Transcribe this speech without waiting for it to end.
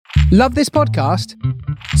Love this podcast?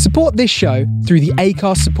 Support this show through the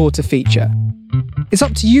Acast supporter feature. It's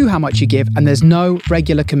up to you how much you give, and there's no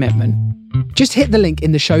regular commitment. Just hit the link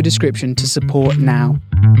in the show description to support now.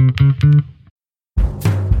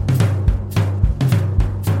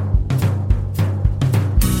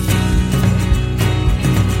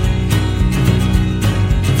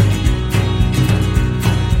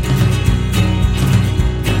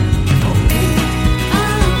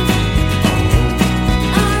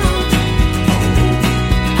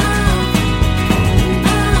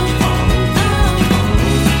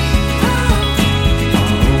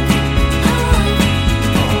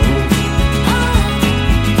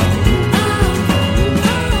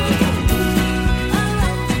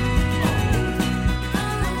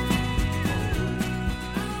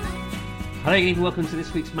 Hello, good evening, welcome to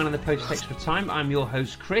this week's Man on the Post Extra Time. I'm your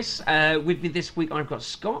host, Chris. With me this week, I've got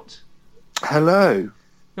Scott. Hello. You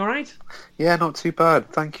all right? Yeah, not too bad.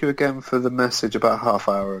 Thank you again for the message about half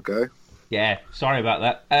hour ago. Yeah, sorry about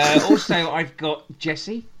that. Also, I've got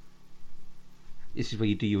Jessie. This is where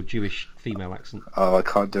you do your Jewish female accent. Oh, I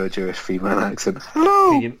can't do a Jewish female accent.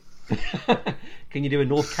 Hello. Can you do a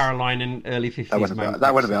North Carolinian early 50s?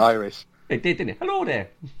 That went a bit Irish. It did, didn't it? Hello there.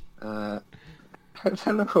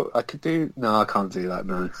 Hello. I could do... No, I can't do that,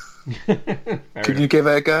 no. Can you give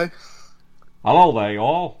it a go? Hello there,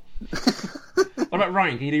 y'all. What about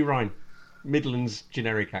Ryan? Can you do Ryan? Midlands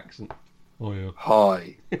generic accent. Oh, yeah.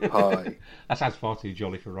 Hi. That sounds far too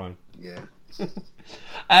jolly for Ryan. Yeah.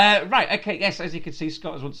 Right, okay, yes, as you can see,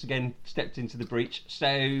 Scott has once again stepped into the breach. So,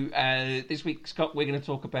 this week, Scott, we're going to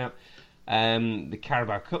talk about the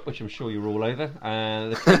Carabao Cup, which I'm sure you're all over.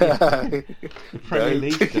 The Premier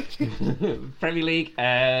League. Premier League,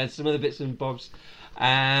 some other bits and bobs.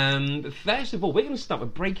 But first of all, we're going to start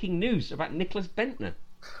with breaking news about Nicholas Bendtner.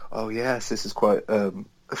 Oh, yes, this is quite a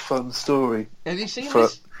fun story. Have you seen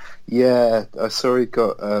this? Yeah, I saw he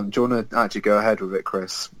got... do you want to actually go ahead with it,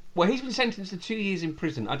 Chris? Well, he's been sentenced to 2 years in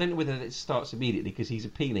prison. I don't know whether it starts immediately because he's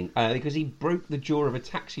appealing. Because he broke the jaw of a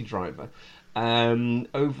taxi driver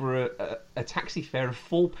over a taxi fare of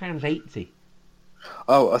 £4.80.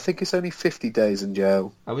 Oh, I think it's only 50 days in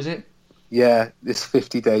jail. Oh, is it? Yeah, it's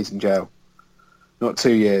 50 days in jail. Not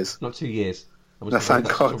 2 years. Not 2 years. No, thank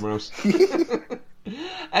God. Somewhere else.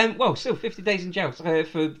 Well, still 50 days in jail.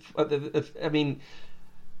 I mean...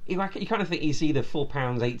 You kind of think he's either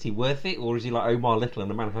 £4.80 worth it, or is he like Omar Little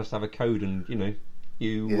and the man has to have a code and, you know,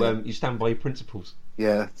 you stand by your principles.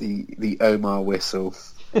 Yeah, the Omar whistle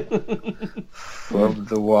from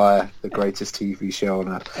The Wire, the greatest TV show on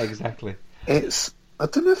earth. Exactly. I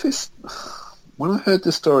don't know if it's... When I heard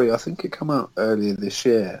the story, I think it came out earlier this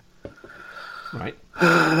year. Right.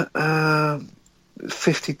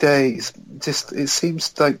 50 days, just it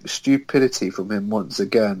seems like stupidity from him once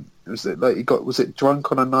again. Was it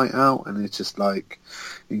drunk on a night out, and it's just like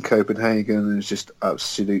in Copenhagen, and it's just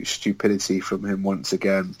absolute stupidity from him once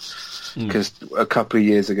again. Because a couple of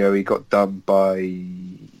years ago he got done by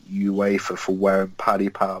UEFA for wearing Paddy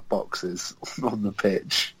Power boxes on the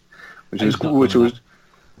pitch, which was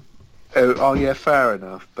oh yeah, fair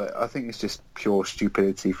enough, but I think it's just pure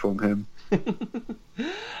stupidity from him.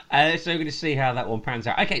 So we're going to see how that one pans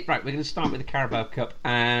out. Okay, right, we're going to start with the Carabao Cup,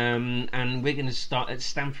 and we're going to start at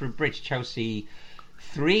Stamford Bridge. Chelsea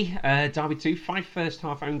 3, Derby 2, 5 first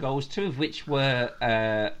half own goals, 2 of which were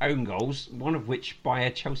own goals, 1 of which by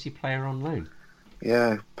a Chelsea player on loan.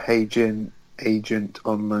 Yeah, agent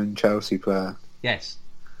on loan Chelsea player. Yes.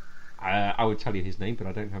 I would tell you his name, but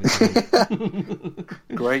I don't have his name.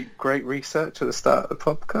 Great research at the start of the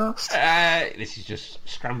podcast. This is just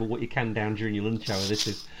scramble what you can down during your lunch hour. This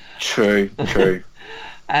is true.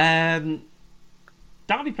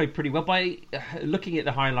 Derby played pretty well. By looking at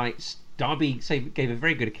the highlights, Derby gave a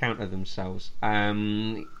very good account of themselves.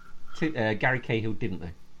 Gary Cahill didn't,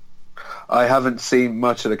 they? I haven't seen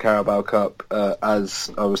much of the Carabao Cup, as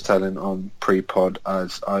I was telling on pre-pod,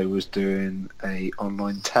 as I was doing a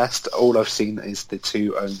online test. All I've seen is the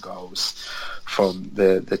 2 own goals from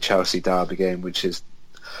the Chelsea Derby game, which is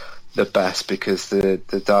the best because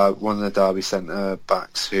one of the Derby centre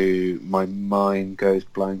backs, who my mind goes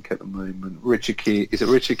blank at the moment, Richard Keogh. Is it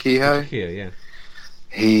Richard Keogh? Richard Keogh, yeah.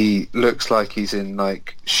 He looks like he's in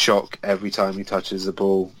like shock every time he touches the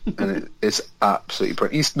ball, and it's absolutely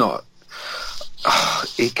brilliant. He's not.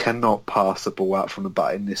 He cannot pass the ball out from the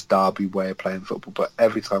back in this Derby way of playing football. But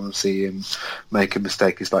every time I see him make a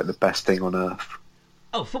mistake, it's like the best thing on earth.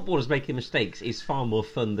 Oh, footballers making mistakes is far more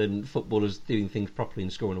fun than footballers doing things properly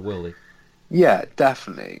and scoring a worldie. Yeah,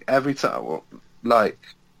 definitely. Every time,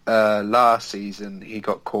 last season, he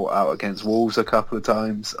got caught out against Wolves a couple of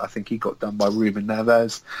times. I think he got done by Ruben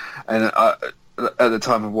Neves. And at the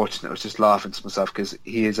time of watching it, I was just laughing to myself because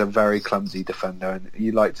he is a very clumsy defender, and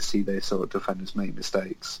you like to see those sort of defenders make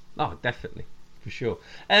mistakes. Oh, definitely. For sure.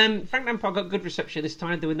 Frank Lampard got good reception this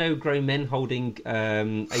time. There were no grown men holding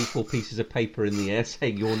A4 pieces of paper in the air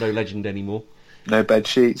saying you're no legend anymore. No bed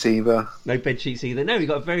sheets either. No bed sheets either. No, he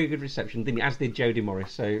got a very good reception, didn't he? As did Jody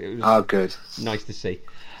Morris. So it was good. Nice to see.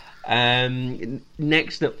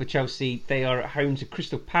 Next up for Chelsea, they are at home to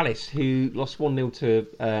Crystal Palace, who lost 1-0 to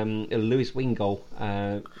a Lewis Wing goal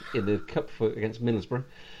in the cup against Middlesbrough.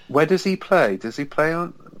 Where does he play? Does he play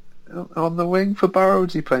on the wing for Barrow, or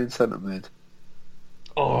does he play in centre mid?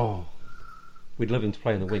 Oh, we'd love him to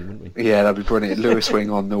play on the wing, wouldn't we? Yeah, that'd be brilliant. Lewis Wing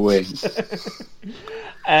on the wing.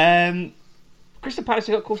 Crystal Palace,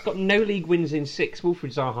 of course, got no league wins in 6.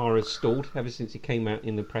 Wilfried Zaha has stalled ever since he came out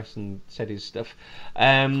in the press and said his stuff.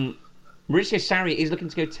 Maurizio Sarri is looking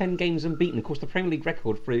to go 10 games unbeaten. Of course, the Premier League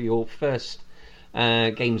record for your first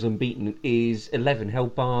games unbeaten is 11,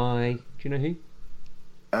 held by... Do you know who?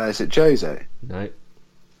 Is it Jose? No.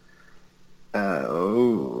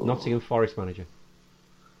 Oh. Nottingham Forest manager.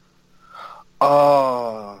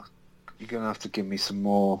 Oh, you're going to have to give me some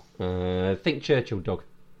more. Think Churchill, dog.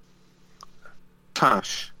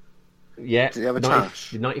 Tash. Yeah. Did he have a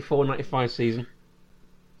Tash? The 94-95 season.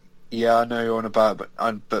 Yeah, I know who you're on about,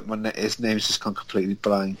 but his name's just gone completely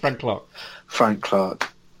blank. Frank Clark. Frank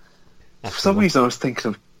Clark. That's For some reason, I was thinking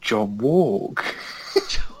of John Walk.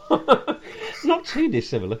 Not too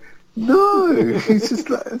dissimilar. No, it's just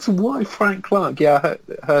it's why Frank Clark. Yeah, I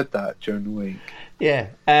heard that during the week. Yeah.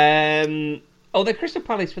 Although Crystal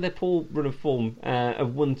Palace, for their poor run of form,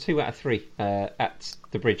 have won 2 out of 3 at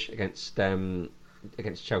the Bridge against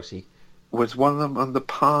Chelsea. Was one of them under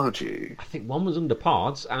Pardew? I think one was under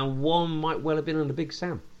Pards, and one might well have been under Big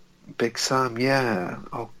Sam. Big Sam, yeah.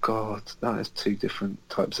 Oh God, that is 2 different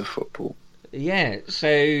types of football. Yeah, so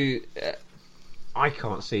I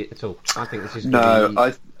can't see it at all. I think this is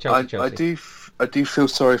Chelsea. I do feel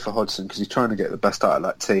sorry for Hodgson because he's trying to get the best out of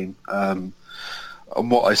that team. On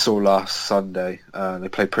what I saw last Sunday, they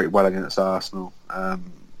played pretty well against Arsenal.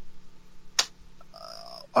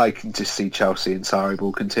 I can just see Chelsea and Sarri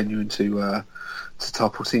ball continuing to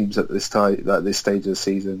topple teams at this stage of the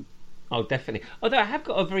season. Oh, definitely. Although I have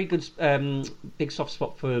got a very good big soft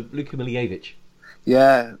spot for Luka Milijevic.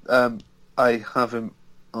 Yeah, I have him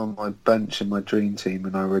on my bench in my dream team,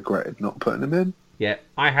 and I regretted not putting him in. Yeah,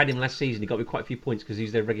 I had him last season. He got me quite a few points because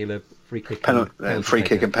he's their regular free kick. Free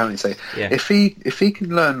kick and penalty save. Yeah. If he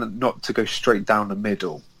can learn not to go straight down the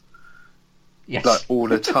middle, yes, like all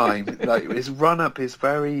the time, like his run up is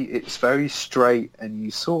very straight, and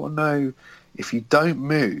you sort of know if you don't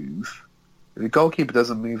move, if the goalkeeper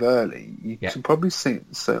doesn't move early, you can probably sort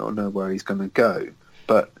of know where he's going to go.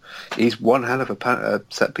 But he's one hell of a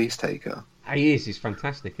set piece taker. He is. He's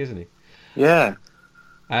fantastic, isn't he? Yeah.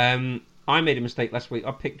 I made a mistake last week.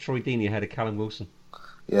 I picked Troy Deeney ahead of Callum Wilson.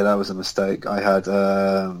 Yeah, that was a mistake. I had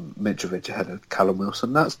Mitrovic ahead of Callum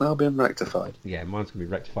Wilson. That's now been rectified. Yeah, mine's going to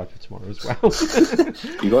be rectified for tomorrow as well.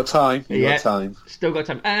 You got time. You got time. Still got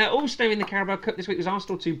time. Also in the Carabao Cup this week was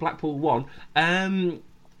Arsenal 2, Blackpool 1.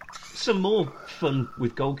 Some more fun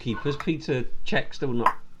with goalkeepers. Peter Cech still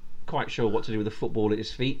not quite sure what to do with the football at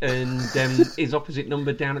his feet, and his opposite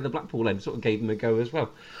number down at the Blackpool end sort of gave him a go as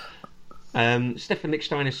well. Stefan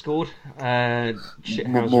Lichtsteiner scored.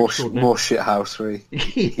 More shithousery.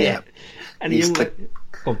 Yeah. And he's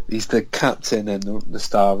the captain and the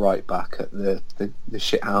star right back at the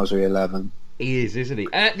shithousery 11. He is, isn't he?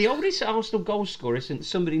 The oldest Arsenal goal scorer since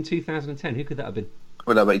somebody in 2010. Who could that have been?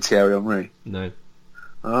 Would that be Thierry Henry? No.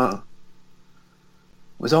 Ah.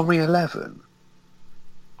 Was Henry 11?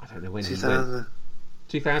 I don't know when he went.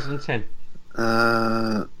 2010.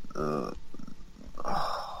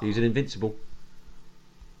 He was an invincible.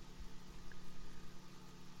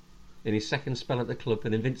 In his second spell at the club,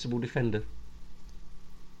 an invincible defender.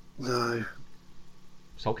 No.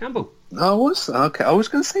 Sol Campbell. I was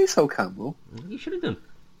going to say Sol Campbell. You should have done.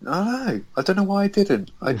 No, I don't know why I didn't.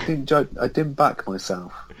 I didn't back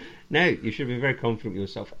myself. No, you should be very confident with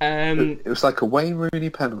yourself. It was like a Wayne Rooney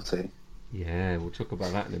penalty. Yeah, we'll talk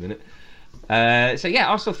about that in a minute.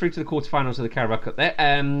 Arsenal through to the quarterfinals of the Carabao Cup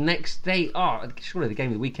there. Next they are surely the game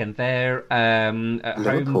of the weekend. They're at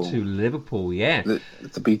Liverpool. home to Liverpool. Yeah,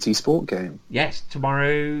 the BT Sport game. Yes,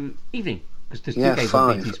 tomorrow evening because there's 2 games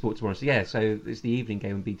on BT Sport tomorrow. So it's the evening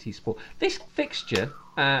game on BT Sport. This fixture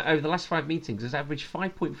over the last 5 meetings has averaged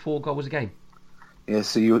 5.4 goals a game. Yeah.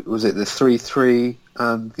 So was it the 3-3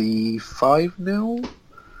 and the 5-0?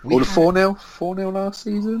 Or the 4-0 last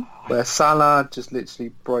season, where Salah just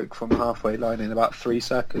literally broke from the halfway line in about 3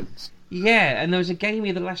 seconds. Yeah, and there was a game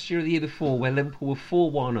either last year or the year before where Liverpool were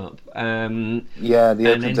 4-1 up. Yeah, the and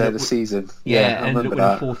opening ended day up of the with- season. Yeah, I ended up remember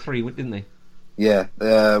winning that. 4-3, didn't they? Yeah,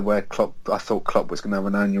 where I thought Klopp was going to have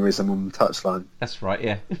an aneurysm on the touchline. That's right,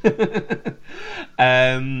 yeah.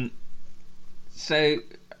 So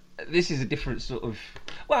this is a different sort of.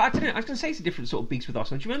 Well, I don't know. I was going to say it's a different sort of beast with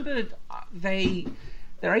Arsenal. Do you remember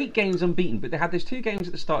they're 8 games unbeaten, but they had those 2 games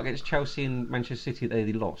at the start against Chelsea and Manchester City that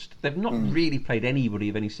they lost. They've not really played anybody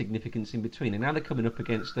of any significance in between, and now they're coming up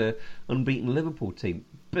against the unbeaten Liverpool team,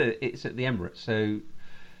 but it's at the Emirates, so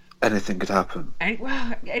Anything could happen.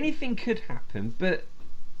 anything could happen. But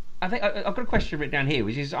I think I've got a question written down here,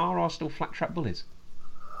 which is: are Arsenal flat track bullies?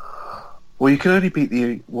 Well, you can only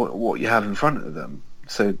beat what you have in front of them.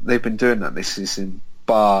 So they've been doing that this season,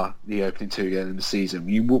 bar the opening 2 games of the season.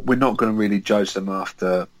 We're not going to really judge them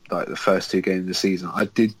after like the first 2 games of the season. I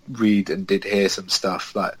did read and did hear some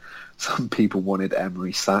stuff like some people wanted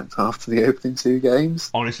Emery sacked after the opening 2 games.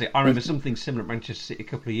 Honestly, I remember something similar at Manchester City a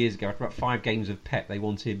couple of years ago. After about 5 games of Pep, they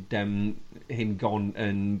wanted him gone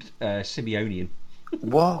and Simeone.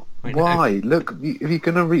 What? I know. Why? Look, if you're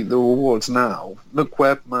going to reap the rewards now, look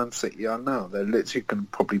where Man City are now. They're literally going to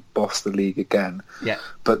probably boss the league again. Yeah.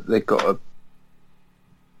 But they've got to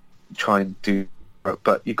try and do.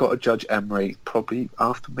 But you've got to judge Emery probably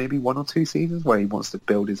after maybe 1 or 2 seasons where he wants to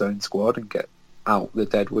build his own squad and get out the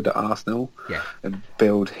deadwood at Arsenal Yeah. and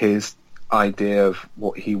build his idea of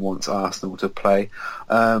what he wants Arsenal to play.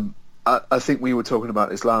 I think we were talking about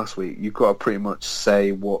this last week. You've got to pretty much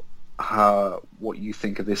say what you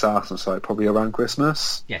think of this Arsenal side probably around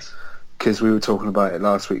Christmas. Yes. Because we were talking about it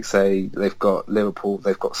last week. Say they've got Liverpool,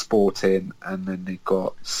 they've got Sporting, and then they've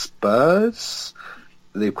got Spurs.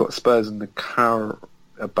 They've got Spurs in the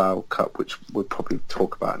Carabao Cup, which we'll probably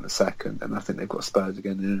talk about in a second. And I think they've got Spurs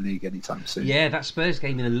again in the league anytime soon. Yeah, that Spurs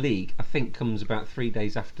game in the league, I think, comes about 3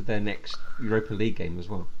 days after their next Europa League game as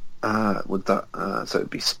well. Would that so it'd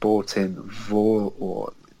be Sporting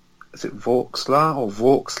or is it Vauxhall or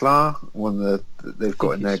Vauxhall? One that they've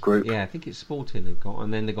got in their group. Yeah, I think it's Sporting they've got,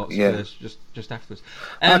 and then they've got Yeah. Spurs just afterwards.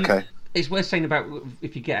 Okay. It's worth saying about,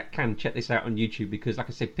 if you can check this out on YouTube, because like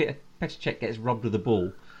I said, Petr Cech gets robbed of the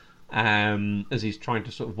ball as he's trying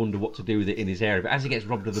to sort of wonder what to do with it in his area. But as he gets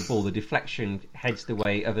robbed of the ball, the deflection heads the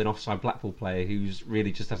way of an offside Blackpool player who's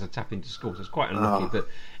really just has a tap in to score. So it's quite unlucky, but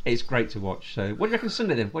it's great to watch. So what do you reckon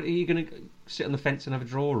Sunday then? What, are you going to sit on the fence and have a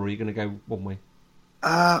draw, or are you going to go one way?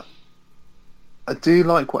 I do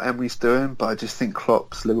like what Emery's doing, but I just think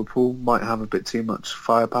Klopp's Liverpool might have a bit too much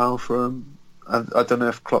firepower for him. I don't know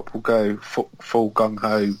if Klopp will go full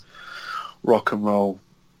gung-ho, rock and roll,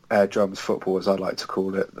 air drums football, as I like to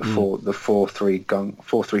call it. The 4-3-3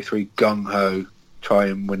 gung-ho, try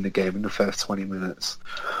and win the game in the first 20 minutes,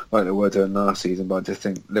 like they were doing last season. But I just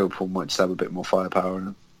think Liverpool might just have a bit more firepower in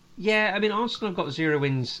them. Yeah, I mean, Arsenal have got 0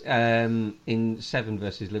 wins in 7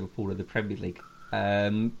 versus Liverpool in the Premier League.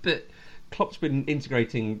 But Klopp's been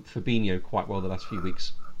integrating Fabinho quite well the last few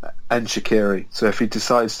weeks. And Shaqiri. So if he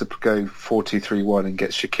decides to go 4-2-3-1 and get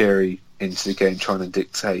Shaqiri into the game trying to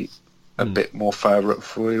dictate a bit more further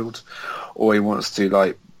upfield, or he wants to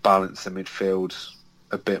like balance the midfield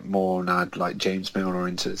a bit more and add like James Milner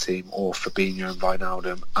into the team, or Fabinho and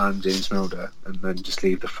Wijnaldum and James Milner, and then just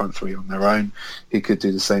leave the front 3 on their own, he could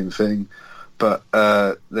do the same thing. But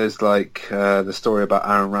there's like the story about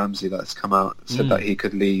Aaron Ramsey that's come out, said that he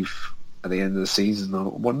could leave at the end of the season. I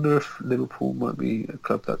wonder if Liverpool might be a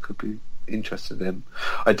club that could be interested in him.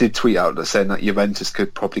 I did tweet out that saying that Juventus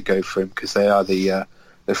could probably go for him because they are the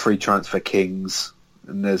free transfer kings,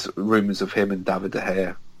 and there's rumours of him and David De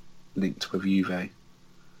Gea linked with Juve.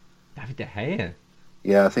 David De Gea?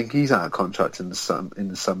 Yeah, I think he's out of contract in the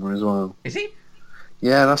summer as well. Is he?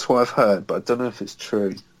 Yeah, that's what I've heard, but I don't know if it's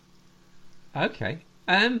true. Okay.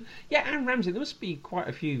 Yeah, Aaron Ramsey, there must be quite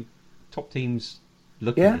a few top teams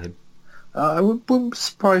looking Yeah. at him. I wouldn't be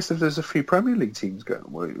surprised if there's a few Premier League teams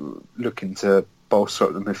looking to bolster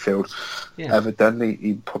up the midfield. Yeah. Evidently,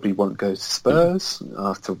 he probably won't go to Spurs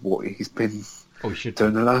after what he's been Oh, he should.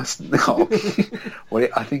 doing the last. No, well,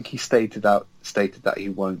 I think he stated that he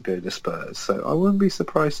won't go to Spurs. So I wouldn't be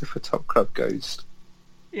surprised if a top club goes.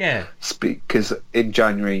 Yeah. Because in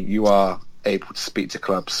January you are able to speak to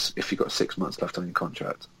clubs if you've got 6 months left on your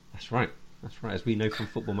contract. That's right, as we know from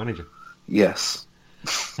Football Manager. Yes.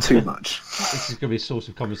 Too much. This is going to be a source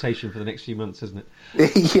of conversation for the next few months, isn't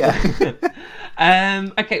it?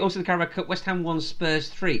 Yeah. Okay, also the Carabao Cup, West Ham 1, Spurs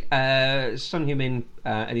 3. Son Heung-min,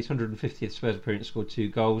 in his 150th Spurs appearance, scored 2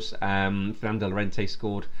 goals. Fernando Llorente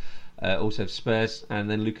scored also for Spurs, and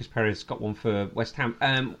then Lucas Perez got one for West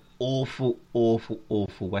Ham. Awful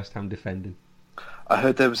West Ham defending. I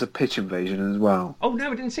heard there was a pitch invasion as well. Oh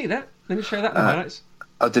no, I didn't see that. They didn't show that in the highlights.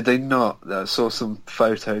 Oh, did they not? I saw some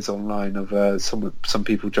photos online of some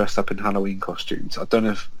people dressed up in Halloween costumes. I don't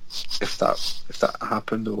know if that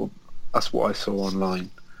happened or that's what I saw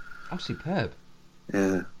online. Oh, superb.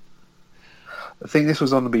 Yeah. I think this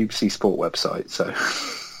was on the BBC Sport website, so...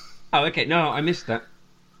 Oh, okay. No, I missed that.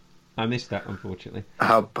 Unfortunately.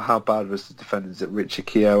 How bad was the defenders? Is it Richard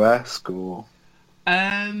Keogh-esque, or...?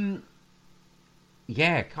 Yeah,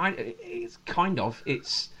 it's kind of.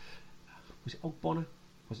 Was it Ogbonna?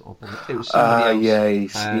 Wasn't Ogbonna? It was somebody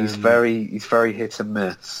else. Yeah, he's very hit and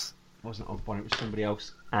miss. It wasn't Ogbonna, it was somebody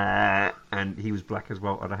else. And he was black as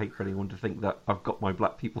well, and I hate for anyone to think that I've got my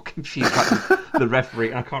black people confused like the referee,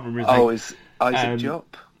 and I can't remember his name. Is Isaac Diop?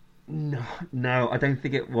 No, I don't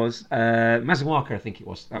think it was. Mazuwaka, I think it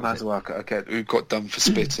was. Mazuwaka, okay, who got done for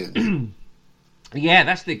spitting. Yeah,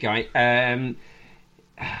 that's the guy.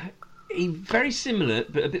 Very similar,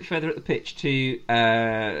 but a bit further up the pitch to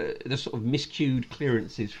the sort of miscued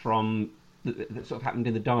clearances from that sort of happened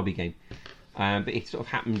in the Derby game. But it sort of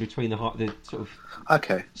happened between the sort of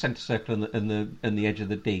centre circle and the edge of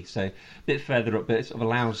the D. So a bit further up, but it sort of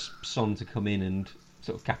allows Son to come in and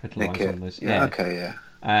sort of capitalise on those. Yeah, okay, yeah.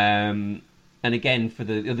 And again, for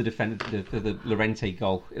the other defender, for the Llorente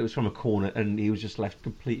goal, it was from a corner, and he was just left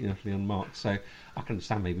completely and utterly unmarked. So I can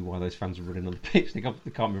understand maybe why those fans are running on the pitch. They can't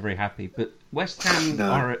be very happy. But West Ham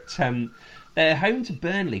are at they're home to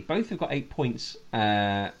Burnley. Both have got 8 points,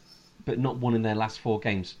 but not one in their last 4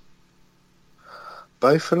 games.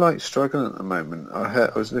 Both are struggling at the moment. I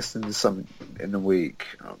was listening to something in the week.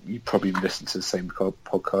 You probably listen to the same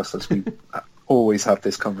podcast as we always have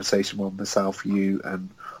this conversation when myself, you, and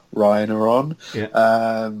Ryan are on.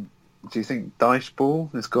 Yeah. Do you think Dyche Ball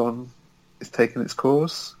is taking its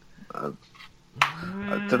course? I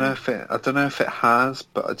don't know if it has,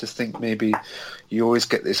 but I just think maybe you always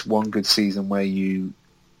get this one good season where you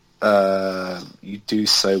do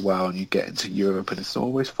so well and you get into Europe, and it's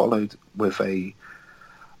always followed with a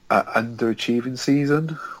underachieving season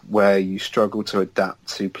where you struggle to adapt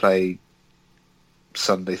to play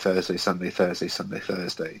Sunday, Thursday, Sunday, Thursday, Sunday,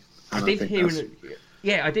 Thursday. I did hear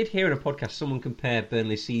in a podcast someone compare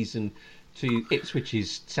Burnley's season to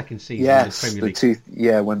Ipswich's second season in the Premier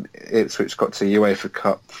League. When Ipswich got to UEFA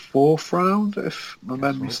Cup 4th round, if my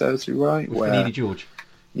memory serves me right. With Finidi George.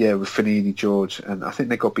 Yeah, with Finidi George, and I think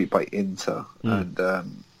they got beat by Inter, and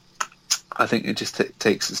I think it just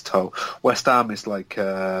takes its toll. West Ham is like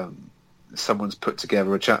someone's put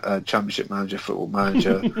together a Championship Manager, Football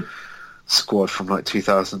Manager squad from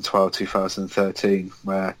 2012, 2013,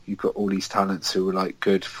 where you've got all these talents who were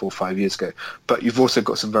good 4 or 5 years ago. But you've also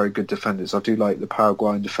got some very good defenders. I do like the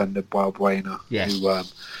Paraguayan defender Balbuena,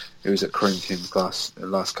 who was at Corinthians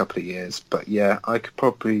last couple of years. But yeah, I could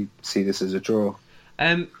probably see this as a draw.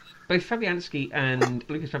 Both Lucas Fabianski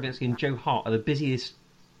and Joe Hart are the busiest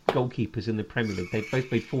goalkeepers in the Premier League. They've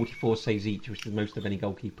both made 44 saves each, which is the most of any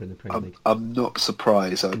goalkeeper in the Premier League. I'm not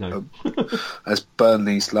surprised. No. As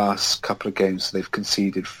Burnley's last couple of games, they've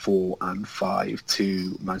conceded 4 and 5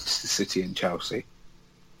 to Manchester City and Chelsea.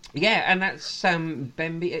 Yeah, and that's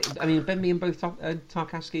Bemby. I mean, Bemby and both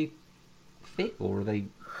Tarkowski fit, or are they?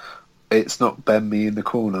 It's not Bemby in the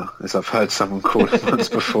corner, as I've heard someone call it once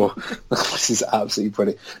before. This is absolutely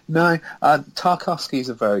brilliant. No, Tarkowski is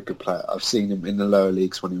a very good player. I've seen him in the lower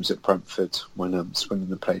leagues when he was at Brentford, when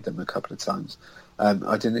Swindon played them a couple of times.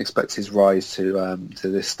 I didn't expect his rise to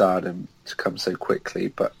this stardom to come so quickly,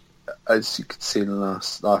 but as you could see in the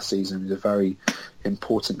last season, he was a very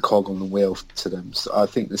important cog on the wheel to them. So I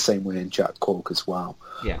think the same way in Jack Cork as well.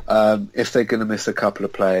 Yeah. If they're going to miss a couple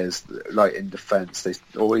of players, like in defence, they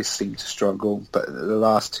always seem to struggle. But the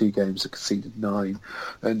last 2 games have conceded 9,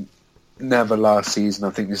 and never last season.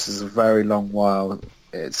 I think this is a very long while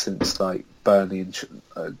since Burnley and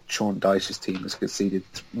Sean Dyche's team has conceded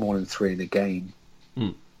more than 3 in a game.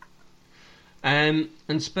 Mm.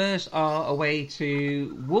 And Spurs are away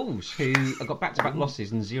to Wolves, who have got back-to-back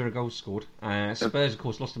losses and 0 goals scored. Spurs, of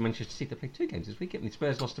course, lost to Manchester City. They played 2 games this week, didn't they?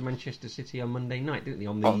 Spurs lost to Manchester City on Monday night, didn't they,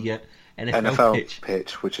 on the NFL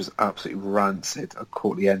pitch, which was absolutely rancid. I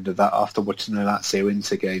caught the end of that after watching the Lazio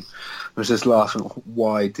Inter game. I was just laughing,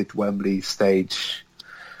 why did Wembley stage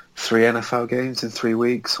 3 NFL games in 3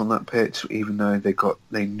 weeks on that pitch, even though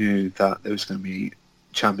they knew that there was going to be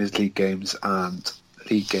Champions League games and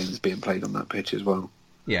league games being played on that pitch as well.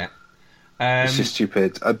 Yeah. It's just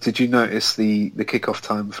stupid. Did you notice the kickoff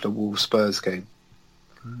time for the Wolves Spurs game?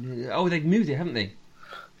 Oh, they've moved it, haven't they?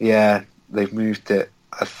 Yeah, they've moved it.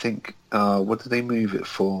 I think, what did they move it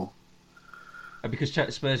for? Because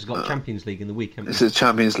Spurs have got Champions League in the week, haven't they? It's a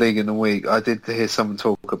Champions League in the week. I did hear someone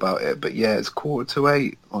talk about it, but yeah, it's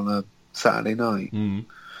 7:45 on a Saturday night. Mm.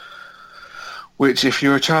 Which, if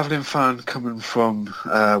you're a travelling fan coming from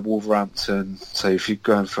Wolverhampton, so if you're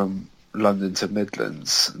going from London to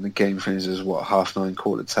Midlands, and the game finishes, 9:30,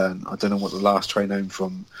 10:15. I don't know what the last train home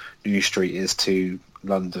from New Street is to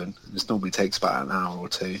London. This normally takes about an hour or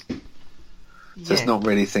two. So it's not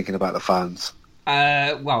really thinking about the fans.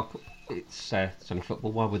 Well, it's only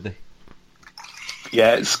football. Why would they?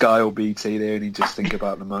 Yeah, it's Sky or BT. They only just think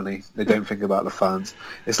about the money. They don't think about the fans.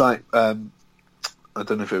 It's like, I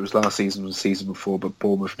don't know if it was last season or the season before, but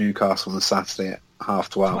Bournemouth Newcastle on a Saturday at 12:30.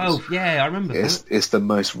 12, yeah, I remember that. It's the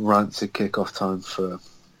most rancid kick-off time for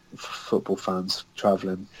football fans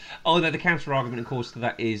travelling. Although the counter-argument, of course, to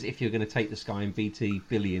that is if you're going to take the Sky and BT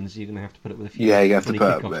billions, you're going to have to put up with a few. Yeah, you have to funny put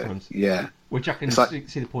up kick-off with it. times. Yeah. Which I can like,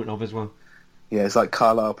 see the point of as well. Yeah, it's like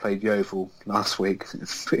Carlisle played Yeovil last week.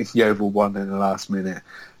 Yeovil won in the last minute.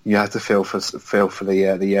 You have to feel for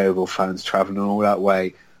the Yeovil fans travelling all that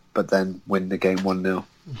way, but then win the game 1-0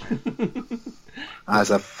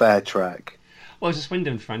 as a fair trek. Well, as a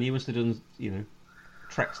Swindon fan, you must have done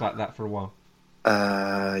treks like that for a while.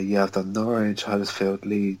 Yeah, I've done Norwich, Huddersfield,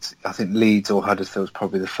 Leeds. I think Leeds or Huddersfield's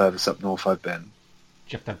probably the furthest up north I've been. Do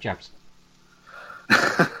you have to have jabs?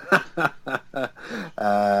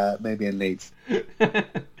 Maybe in Leeds.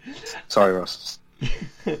 Sorry, Ross.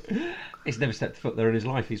 He's never stepped foot there in his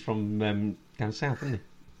life. He's from down south, isn't he?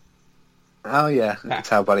 Oh yeah, I can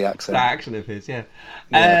tell by the accent. That accent of his, yeah.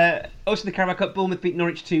 Also, the Carabao Cup, Bournemouth beat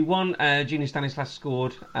Norwich 2-1. Junior Stanislas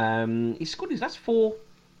scored. He scored his last 4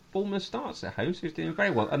 Bournemouth starts at home, so he's doing very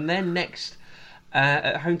well. And then next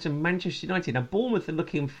at home to Manchester United. Now, Bournemouth are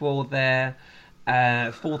looking for their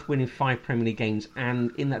 4th win in 5 Premier League games,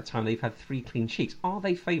 and in that time they've had 3 clean sheets. Are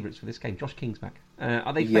they favourites for this game? Josh King's back.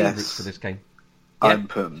 Are they favourites for this game? Yeah. I'm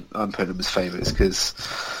putting them as favourites because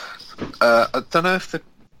I don't know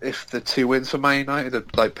if the 2 wins for Man United are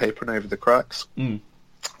like papering over the cracks.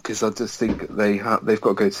 Because I just think they've got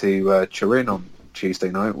to go to Turin on Tuesday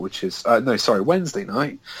night, which is Wednesday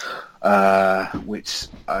night, which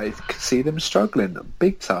I can see them struggling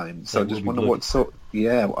big time. So I just wonder what side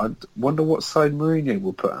Mourinho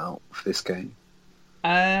will put out for this game.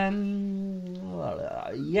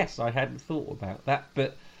 Yes, I hadn't thought about that,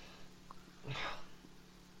 but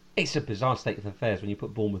it's a bizarre state of affairs when you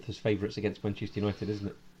put Bournemouth as favourites against Manchester United, isn't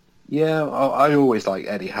it? Yeah, I always like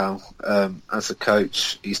Eddie Howe. As a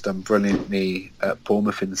coach, he's done brilliantly at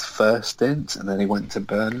Bournemouth in his first stint, and then he went to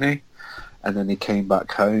Burnley, and then he came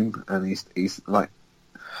back home, and he's like...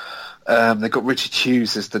 they've got Richard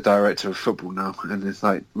Hughes as the director of football now, and it's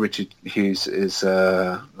like Richard Hughes is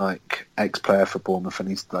like ex-player for Bournemouth, and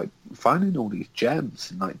he's like finding all these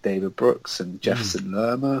gems, like David Brooks and Jefferson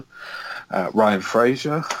Lerma, Ryan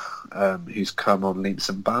Fraser, who's come on leaps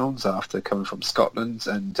and bounds after coming from Scotland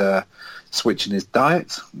and switching his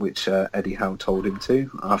diet, which Eddie Howe told him to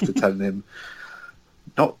after telling him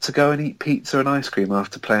not to go and eat pizza and ice cream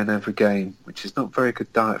after playing every game, which is not very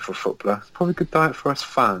good diet for a footballer. It's probably a good diet for us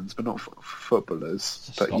fans, but not for footballers.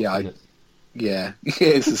 But Scots, yeah,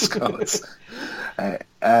 it's the Scots.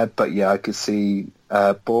 But yeah, I could see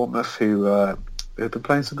Bournemouth, who have been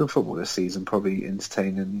playing some good football this season, probably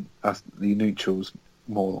entertaining us, the neutrals,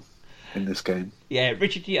 more in this game. Yeah,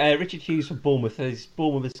 Richard Hughes from Bournemouth.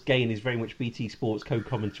 Bournemouth's gain is very much BT Sports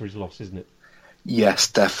co-commentary's loss, isn't it?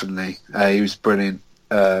 Yes, definitely. He was brilliant.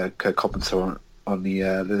 Co-commentator on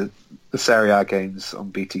the Serie A games on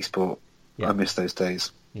BT Sport. Yeah. I miss those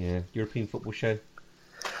days. Yeah, European football show.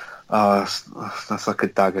 That's like a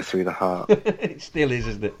dagger through the heart. It still is,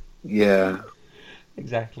 isn't it? Yeah.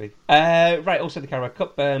 Exactly. Right, also the Carabao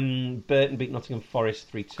Cup. Burton beat Nottingham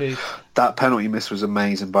Forest 3-2. That penalty miss was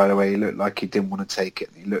amazing, by the way. He looked like he didn't want to take it.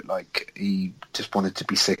 He looked like he just wanted to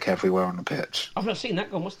be sick everywhere on the pitch. I've not seen that.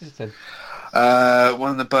 Go on, what's this then?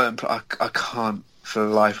 One of the Burton... I can't for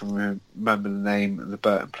the life of me remember the name of the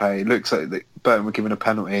Burton player. It looks like Burton were given a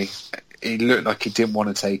penalty. He looked like he didn't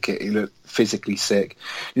want to take it. He looked physically sick.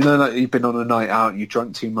 You know, like you've been on a night out, you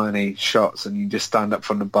drunk too many shots, and you just stand up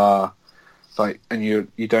from the bar, like, and you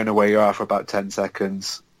don't know where you are for about 10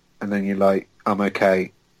 seconds, and then you're like, I'm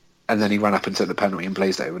okay. And then he ran up and took the penalty and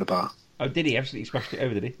blazed it over the bar. Oh, did he? Absolutely smashed it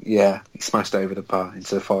over, did he? Yeah, he smashed it over the bar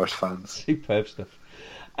into the Forest fans. Superb stuff.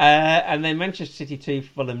 And then Manchester City 2,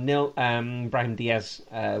 Fulham 0. Brahim Diaz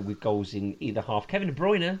with goals in either half. Kevin De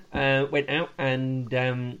Bruyne went out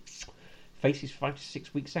and faces 5 to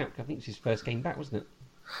 6 weeks out. I think it's his first game back, wasn't it?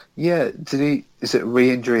 Yeah. Did he? Is it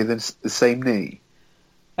re-injury the same knee?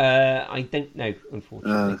 I don't know,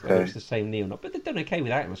 unfortunately, okay. whether it's the same knee or not. But they've done okay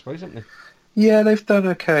without him, I suppose, haven't they? Yeah, they've done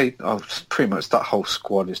okay. Pretty much that whole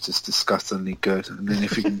squad is just disgustingly good. And then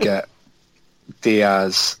if you can get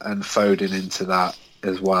Diaz and Foden into that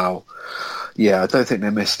as well, yeah, I don't think they're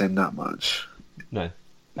missing him that much. No.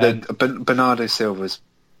 Bernardo Silva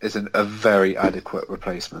is a very adequate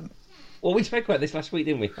replacement. Well, we spoke about this last week,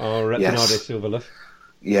 didn't we? Our Yes. Bernardo Silva love.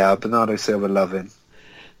 Yeah, Bernardo Silva, love him.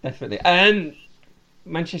 Definitely.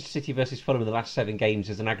 Manchester City versus Fulham in the last 7 games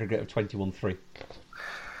is an aggregate of 21-3.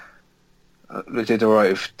 They did all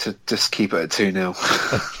right to just keep it at 2-0.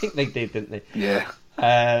 I think they did, didn't they? Yeah.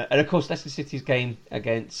 And of course, Leicester City's game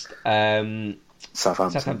against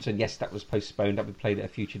Southampton. Yes, that was postponed. That will be played at a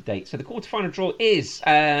future date. So the quarter-final draw is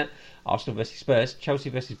Arsenal versus Spurs, Chelsea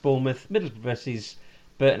versus Bournemouth, Middlesbrough versus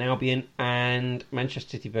Burton Albion, and Manchester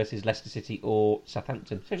City versus Leicester City or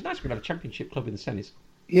Southampton. So it's nice we're going to have a championship club in the semis.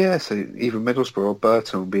 Yeah, so either Middlesbrough or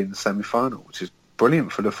Burton will be in the semi-final, which is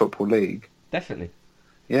brilliant for the Football League. Definitely.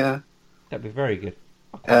 Yeah. That'd be very good.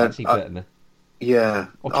 I quite like to see Burton there. Yeah.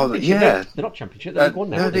 They're not Championship, they're League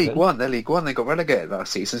One now. No, League One. They're League One. They got relegated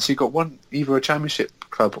last season, so you got either a Championship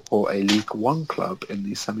club or a League One club in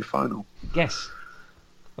the semi-final. Yes.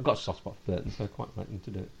 I've got a soft spot for Burton, so I quite like them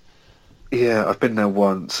to do it. Yeah, I've been there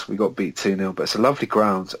once. We got beat 2-0, but it's a lovely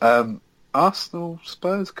ground. Arsenal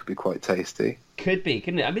Spurs could be quite tasty. Could be,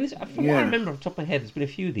 couldn't it? I mean, from what I remember off the top of my head, there's been a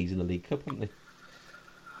few of these in the League Cup, haven't there?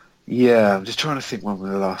 Yeah, I'm just trying to think when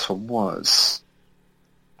the last one was.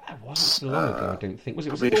 It wasn't so long ago, I don't think. Was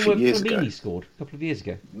it a few years ago. Flamini scored a couple of years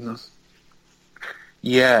ago? No.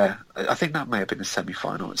 Yeah, I think that may have been the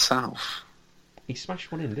semi-final itself. He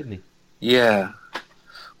smashed one in, didn't he? Yeah.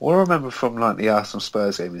 What I remember from like the Arsenal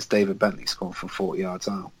Spurs game is David Bentley scoring from 40 yards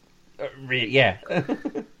out. Really, yeah.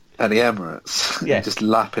 At the Emirates. Yeah. Just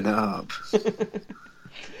lapping it up.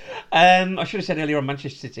 I should have said earlier on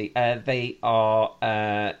Manchester City. They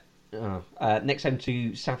are next home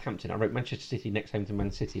to Southampton. I wrote Manchester City next home to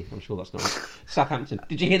Man City. I'm sure that's not right. Southampton.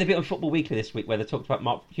 Did you hear the bit on Football Weekly this week where they talked about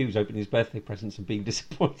Mark Hughes opening his birthday presents and being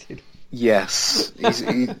disappointed? Yes.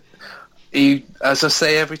 He, as I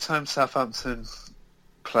say, every time Southampton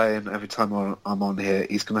play and every time I'm on here,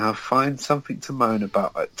 he's going to find something to moan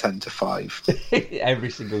about at 10-5. Every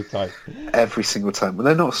single time. Every single time. Well,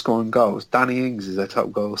 they're not scoring goals. Danny Ings is their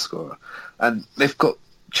top goal scorer. And they've got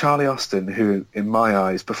Charlie Austin, who, in my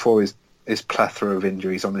eyes, before his plethora of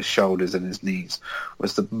injuries on his shoulders and his knees,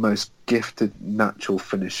 was the most gifted natural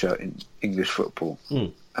finisher in English football.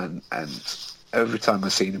 And every time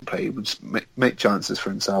I've seen him play, he would just make chances for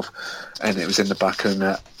himself, and it was in the back of the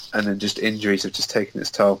net. And then just injuries have just taken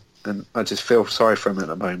its toll. And I just feel sorry for him at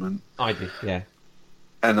the moment. I do, yeah.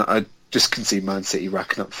 And I just can see Man City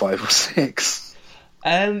racking up 5 or 6.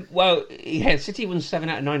 Well, yeah, City won 7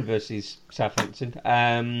 out of 9 versus Southampton.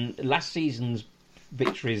 Last season's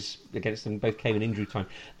victories against them both came in injury time.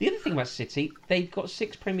 The other thing about City, they've got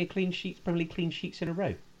 6 Premier League clean sheets in a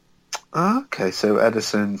row. Okay, so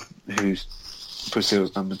Ederson, who's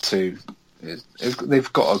Brazil's number 2,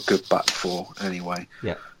 they've got a good back 4 anyway.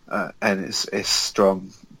 Yeah. And it's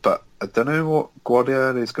strong. But I don't know what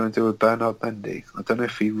Guardiola is going to do with Bernard Mendy. I don't know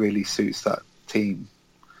if he really suits that team.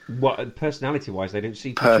 What, personality-wise, they don't see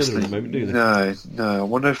each other at the moment, do they? No. I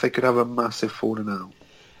wonder if they could have a massive falling out.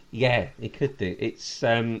 Yeah, it could do. It's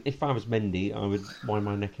if I was Mendy, I would wind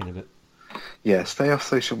my neck in a bit. Yeah, stay off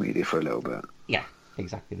social media for a little bit. Yeah,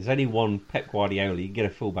 exactly. There's only one Pep Guardiola. You can get a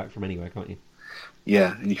fullback from anywhere, can't you?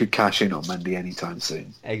 Yeah, and you could cash in on Mendy anytime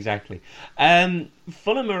soon. Exactly.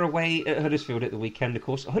 Fulham are away at Huddersfield at the weekend, of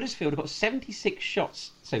course. Huddersfield have got 76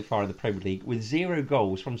 shots so far in the Premier League with 0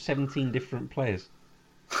 goals from 17 different players.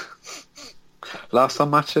 Last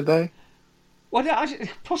on Match of the Day? Well,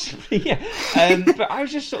 possibly, yeah. But I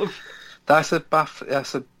was just sort of... That's a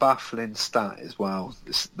baffling stat as well.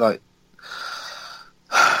 It's like...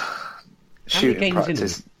 shooting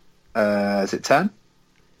practice. Is it 10?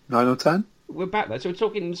 9 or 10? We're back there, so we're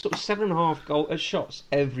talking sort of 7.5 shots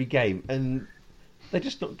every game, and they're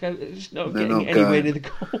just not getting anywhere near the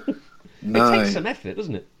goal. No. It takes some effort,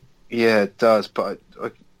 doesn't it? Yeah, it does, but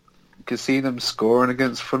I can see them scoring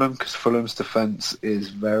against Fulham because Fulham's defence is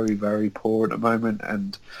very, very poor at the moment,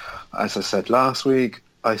 and as I said last week,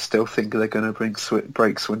 I still think they're going to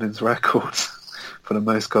break Swindon's record for the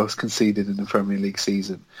most goals conceded in the Premier League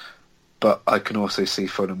season. But I can also see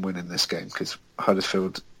Fulham winning this game because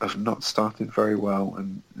Huddersfield have not started very well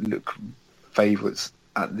and look favourites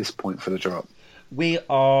at this point for the drop. We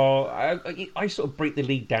are... I sort of break the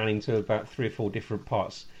league down into about 3 or 4 different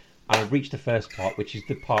parts. And I've reached the first part, which is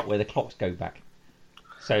the part where the clocks go back.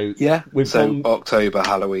 So yeah, October,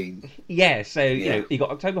 Halloween. Yeah, so you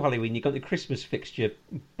got October, Halloween, you've got the Christmas fixture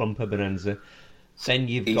bumper bonanza. Then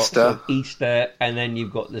you've got sort of Easter, and then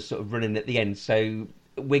you've got the sort of running at the end. So...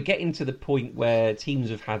 we're getting to the point where teams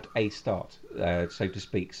have had a start, so to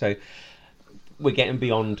speak. So we're getting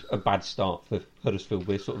beyond a bad start for Huddersfield.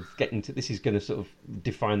 We're sort of getting to, this is going to sort of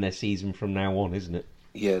define their season from now on, isn't it?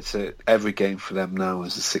 Yeah, so every game for them now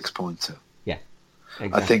is a 6-pointer. Yeah,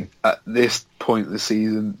 exactly. I think at this point of the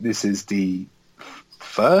season, this is the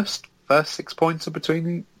first 6-pointer between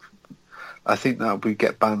them. I think that will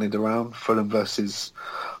get bandied around. Fulham versus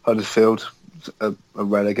Huddersfield, a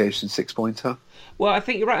relegation 6-pointer. Well, I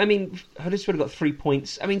think you're right. I mean, Huddersfield have got 3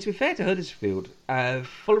 points. I mean, to be fair to Huddersfield,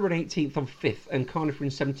 Fulham are in 18th on 5th and Cardiff are in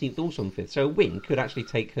 17th also on 5th. So a win could actually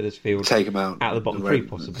take Huddersfield them out of the bottom three,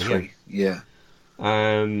 possibly. Yeah.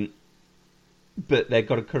 But they've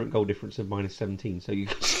got a current goal difference of minus 17. So you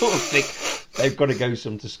sort of think they've got to go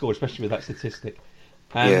some to score, especially with that statistic.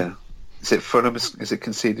 Yeah. Is it Fulham? Is it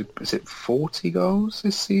conceded? Is it 40 goals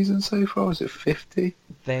this season so far? Is it 50?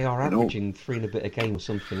 They are averaging 3 and a bit a game or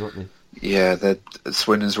something, aren't they? Yeah,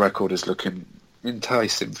 Swindon's record is looking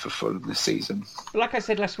enticing for Fulham this season. But like I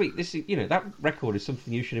said last week, this is that record is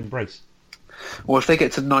something you should embrace. Well, if they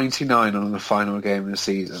get to 99 on the final game of the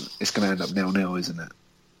season, it's going to end up 0-0, isn't it?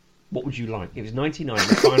 What would you like? If it's 99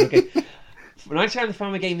 the final game, 99 the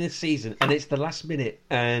final game of this season, and it's the last minute,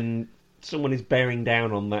 and someone is bearing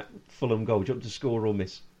down on that Fulham goal. Do you want to score or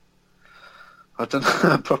miss? I don't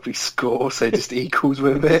know. I'd probably score, so just equals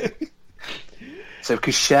with it. So we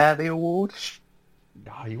could share the award.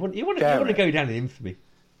 No, you want to go down in infamy.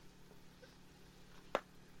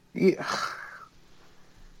 Yeah.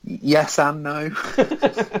 Yes and no.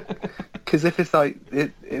 Because if it's like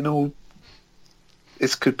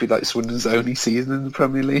this could be like Swindon's only season in the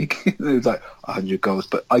Premier League. It was like 100 goals,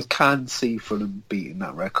 but I can see Fulham beating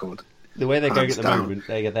that record. The way they're going at the moment,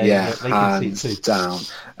 they hands can see too. down.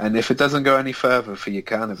 And if it doesn't go any further for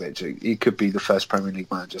Jokanovic, he could be the first Premier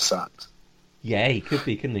League manager sacked. Yeah, he could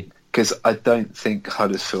be, couldn't he? Because I don't think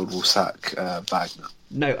Huddersfield will sack Wagner.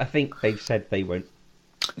 No, I think they've said they won't.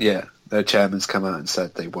 Yeah, their chairman's come out and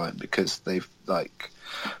said they won't because they've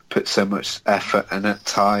put so much effort and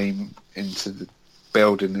time into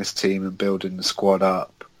building this team and building the squad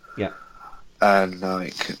up. Yeah. And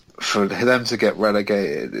for them to get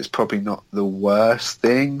relegated is probably not the worst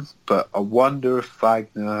thing, but I wonder if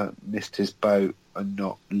Wagner missed his boat and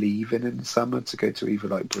not leaving in the summer to go to either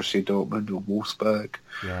Borussia Dortmund or Wolfsburg.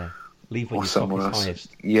 Yeah, leave when or your someone stock is else. highest.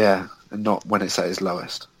 Yeah, and not when it's at its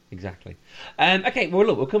lowest. Exactly. Okay, well,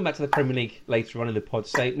 look, we'll come back to the Premier League later on in the pod.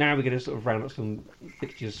 So now we're going to sort of round up some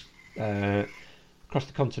fixtures across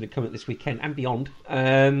the continent coming up this weekend and beyond.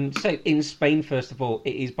 So in Spain, first of all,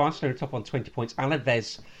 it is Barcelona top on 20 points,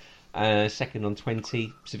 Alaves second on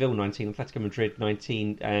 20, Seville 19, Atletico Madrid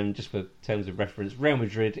 19, and just for terms of reference, Real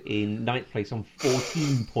Madrid in 9th place on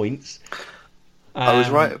 14 points. I was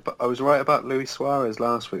right about Luis Suarez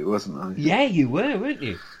last week, wasn't I? Yeah, you were, weren't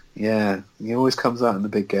you? Yeah, he always comes out in the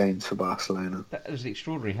big games for Barcelona. That was an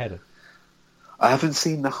extraordinary header. I haven't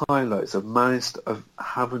seen the highlights. I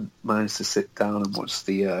haven't managed to sit down and watch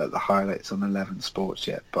the highlights on 11 Sports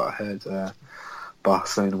yet, but I heard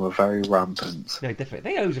Barcelona were very rampant. No,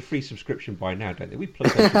 definitely. They owe us a free subscription by now, don't they? We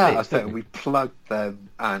plugged them to bits, don't we? We plugged them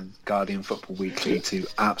and Guardian Football Weekly to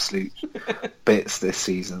absolute bits this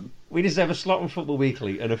season. We deserve a slot on Football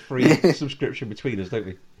Weekly and a free subscription between us, don't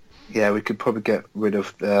we? Yeah, we could probably get rid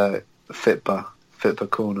of the Fitba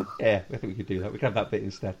corner. Yeah, I think we could do that. We could have that bit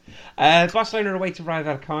instead. Barcelona are away to Rayo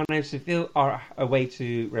Vallecano, Seville are away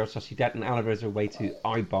to Real Sociedad, and Alaves are away to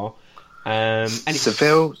Eibar. And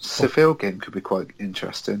Seville game could be quite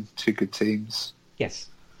interesting. Two good teams. Yes.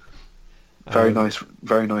 Very nice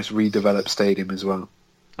redeveloped stadium as well.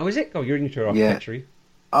 Oh, is it? Oh, you're into architecture.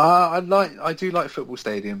 I do like football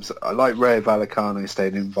stadiums. I like Rayo Vallecano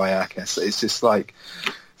Stadium, Vallecas. It's just like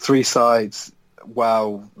 3 sides.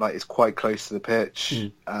 Well, it's quite close to the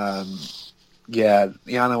pitch. Yeah,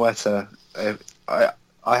 the Anoeta.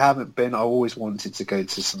 I haven't been. I always wanted to go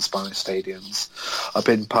to some Spanish stadiums. I've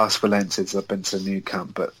been past Valencia. I've been to Nou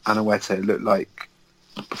Camp, but Anoeta looked like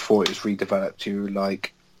before it was redeveloped, you were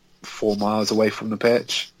 4 miles away from the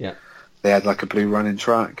pitch. Yeah, they had a blue running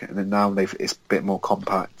track, and then now it's a bit more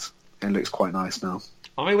compact. It looks quite nice now.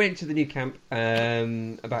 I went to the Nou Camp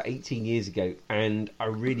about 18 years ago, and I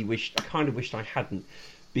kind of wished I hadn't,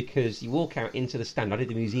 because you walk out into the stand. I did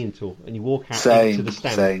the museum tour, and you walk out into the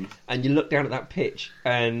stand, and you look down at that pitch,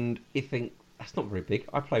 and you think, that's not very big.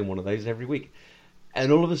 I play one of those every week.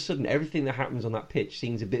 And all of a sudden, everything that happens on that pitch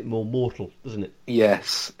seems a bit more mortal, doesn't it?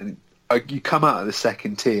 Yes. And you come out of the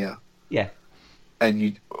second tier. Yeah.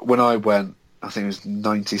 And when I went, I think it was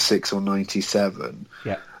 96 or 97.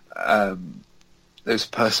 Yeah. There was a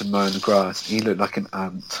person mowing the grass. He looked like an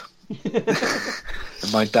ant.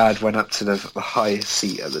 And my dad went up to the highest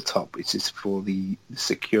seat at the top, which is for the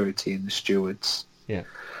security and the stewards. Yeah.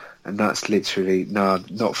 And that's literally, no,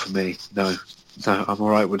 not for me. No, I'm all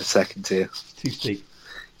right with a second tier. Too steep.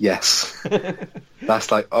 Yes.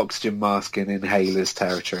 That's like oxygen mask in inhalers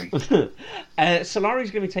territory.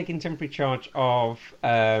 Solari's going to be taking temporary charge of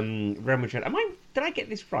Real Madrid. Did I get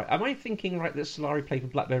this right? Am I thinking right that Solari played for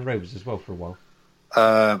Blackburn Rovers as well for a while?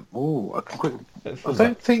 I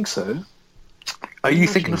don't think so. Are you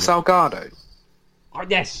thinking of Salgado? Oh,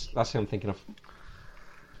 yes, that's who I'm thinking of.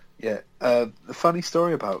 Yeah. The funny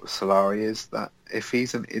story about Solari is that if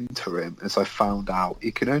he's an interim, as I found out,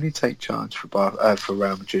 he can only take charge for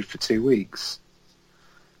Real Madrid for 2 weeks,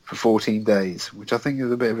 for 14 days, which I think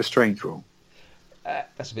is a bit of a strange rule.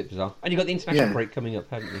 That's a bit bizarre. And you've got the international break coming up,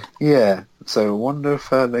 haven't you? Yeah. So I wonder if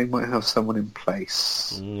they might have someone in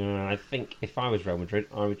place. I think if I was Real Madrid,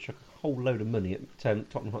 I would chuck a whole load of money at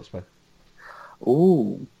Tottenham Hotspur.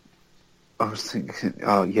 Ooh. I was thinking,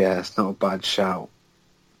 it's not a bad shout.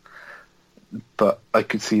 But I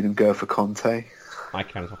could see them go for Conte. I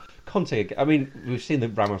can as well. Conte, I mean, we've seen the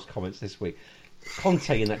Ramos comments this week.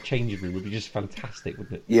 Conte in that changing room would be just fantastic,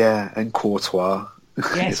 wouldn't it? Yeah, and Courtois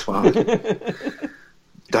yes. as well.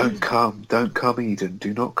 Don't come, Eden.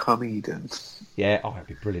 Do not come, Eden. Yeah, that'd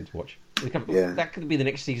be brilliant to watch. That could be the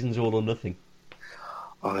next season's All or Nothing.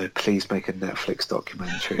 Oh, please make a Netflix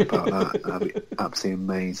documentary about that. That'd be absolutely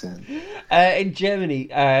amazing. In Germany,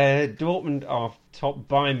 Dortmund are top.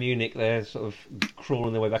 Bayern Munich, they're sort of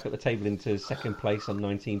crawling their way back up the table into second place on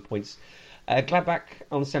 19 points. Gladbach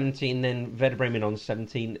on 17, then Werder Bremen on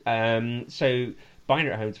 17. So Bayern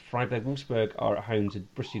are at home to Freiburg. Wolfsburg are at home to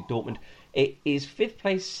Borussia Dortmund. It is fifth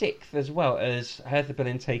place, sixth as well as Hertha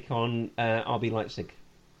Berlin take on RB Leipzig.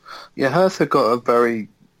 Yeah, Hertha got a very,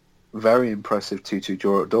 very impressive 2-2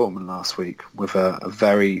 draw at Dortmund last week with a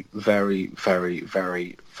very, very, very,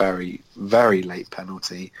 very, very, very late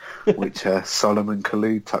penalty, which Solomon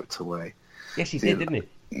Kalou tucked away. Yes, he did, didn't he?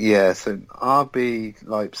 Yeah, so RB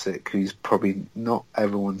Leipzig, who's probably not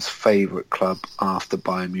everyone's favourite club after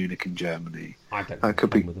Bayern Munich in Germany. I don't that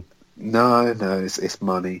could be with them. No, it's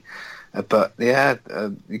money. But yeah,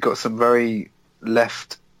 you got some very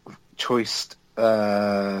left field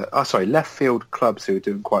clubs who are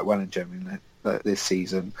doing quite well in Germany this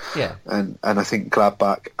season. Yeah, and I think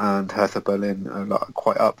Gladbach and Hertha Berlin are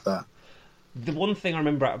quite up there. The one thing I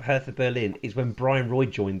remember out of Hertha Berlin is when Brian Roy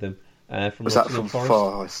joined them. Was that from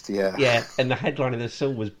Forest? Yeah. Yeah, and the headline of the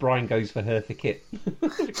song was "Brian goes for Hertha kit,"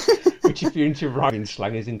 which, if you're into rhyming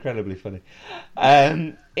slang, is incredibly funny.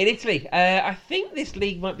 In Italy, I think this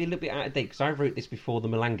league might be a little bit out of date because I wrote this before the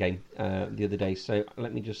Milan game the other day. So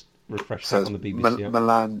let me just refresh that on the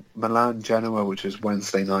BBC. Milan Genoa, which was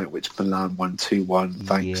Wednesday night, which Milan won 2-1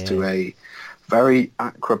 thanks to a very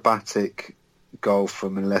acrobatic goal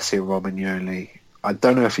from Alessio Romagnoli. I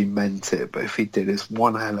don't know if he meant it, but if he did, it's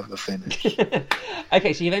one hell of a finish.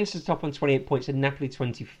 Okay, so Juventus is top on 28 points, and Napoli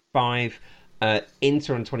 25,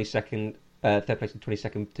 Inter on 22nd, third place on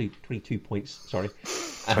 22nd, 22 points, sorry.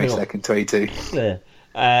 22nd, 22.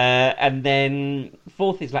 And then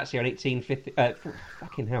fourth is Lazio on 18, fifth,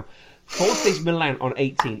 fucking hell. Fourth is Milan on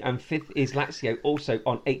 18, and fifth is Lazio also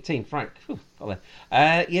on 18. Frank, got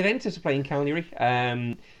there. Juventus are playing Cagliari.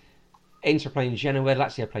 Inter playing Genoa,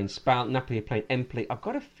 Lazio playing Spal, Napoli playing Empoli. I've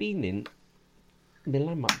got a feeling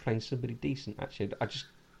Milan might be playing somebody decent, actually. I just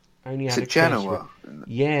only had a Genoa?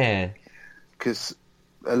 Yeah. Because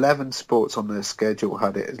 11 Sports on their schedule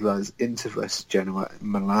had it as Inter versus Genoa,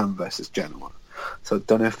 Milan versus Genoa. So I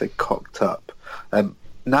don't know if they cocked up.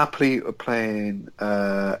 Napoli are playing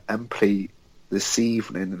Empoli this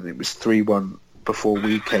evening, and it was 3-1 before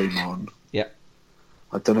we came on. Yeah.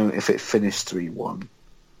 I don't know if it finished 3-1.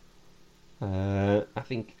 I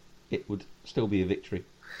think it would still be a victory.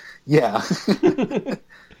 Yeah.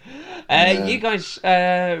 You guys,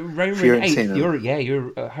 Roma Fiorentina. 8th.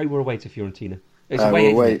 You're home or away to Fiorentina? It's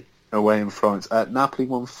away in Florence. Napoli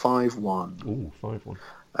won 5-1. Ooh, 5-1.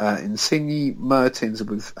 Insigne Mertens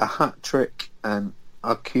with a hat-trick, and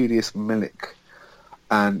Arkadiusz Milik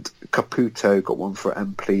and Caputo got one for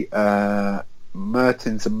Empoli.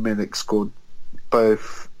 Mertens and Milik scored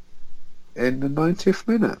both in the 90th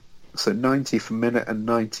minute. So 90 for Minute and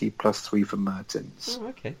 90 plus 3 for Mertens. Oh,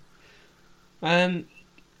 okay.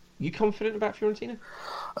 You confident about Fiorentina?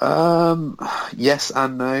 Yes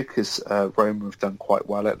and no, because Roma have done quite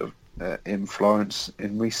well in Florence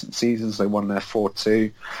in recent seasons. They won there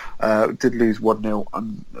 4-2. Did lose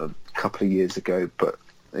 1-0 a couple of years ago, but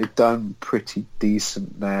they've done pretty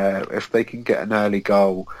decent there. If they can get an early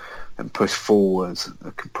goal and push forward, I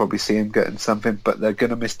could probably see him getting something. But they're going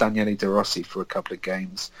to miss Daniele De Rossi for a couple of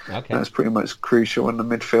games. Okay. That's pretty much crucial in the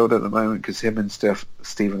midfield at the moment because him and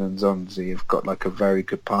Steven Nzonzi have got like a very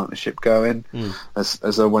good partnership going.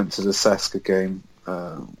 As I went to the Cesca game,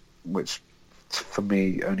 which for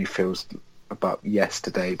me only feels about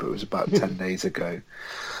yesterday, but it was about 10 days ago.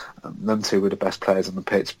 Them two were the best players on the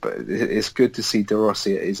pitch, but it's good to see De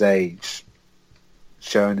Rossi at his age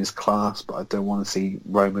showing his class, but I don't want to see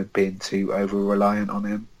Roma being too over-reliant on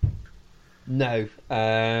him. No,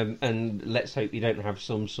 and let's hope you don't have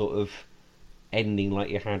some sort of ending like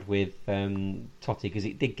you had with Totti, because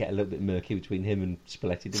it did get a little bit murky between him and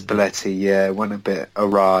Spalletti, didn't it? Spalletti, yeah, went a bit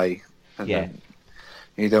awry. And Yeah. then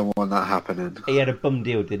you don't want that happening. He had a bum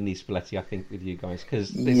deal, didn't he, Spalletti, I think, with you guys? Because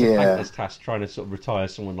it's a Yeah. thankless task trying to sort of retire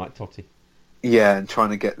someone like Totti. Yeah, and trying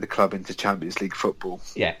to get the club into Champions League football.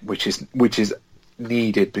 Yeah. Which is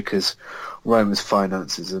needed because Roma's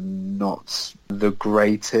finances are not the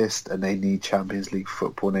greatest, and they need Champions League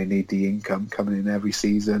football, and they need the income coming in every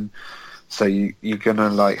season. So you're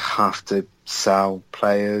gonna like have to sell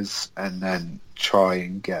players and then try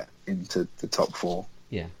and get into the top four.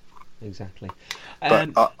 Yeah, exactly.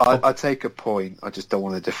 But I take a point. I just don't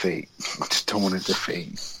want to defeat. I just don't want to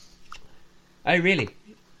defeat. Oh, really?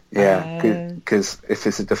 Yeah, because if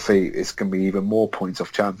it's a defeat, it's going to be even more points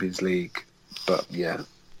off Champions League. But yeah,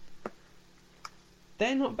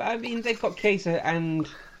 They're not bad. I mean, they've got Chiesa and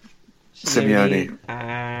Simeone.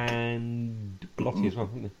 and Belotti as well,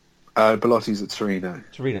 haven't they? Belotti's at Torino.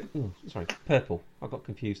 Torino. Oh, sorry, purple. I got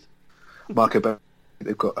confused. Marco,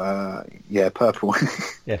 they've got purple.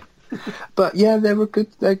 Yeah. But yeah, they're a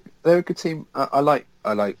good team. I like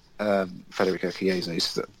Federico Chiesa.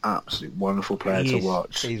 He's an absolute wonderful player to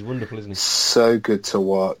watch. He's wonderful, isn't he? So good to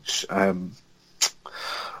watch.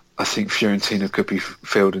 I think Fiorentina could be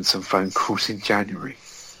fielding some phone calls in January.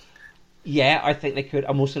 Yeah, I think they could.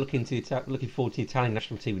 I'm also looking forward to the Italian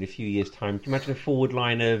national team in a few years' time. Can you imagine a forward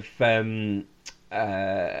line of Chiesa,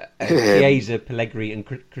 Pellegrini, and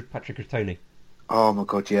Patrick Crotone? Oh my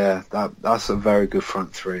God, yeah, that's a very good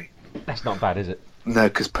front three. That's not bad, is it? No,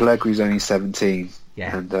 because Pellegrini's only 17,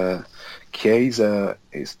 Yeah. and Chiesa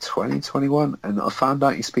is 21, and I found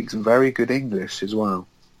out he speaks very good English as well.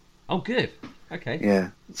 Oh, good. Okay.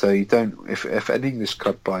 Yeah, so you don't. If an English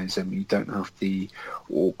club buys him, you don't have the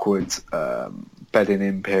awkward bedding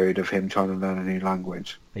in period of him trying to learn a new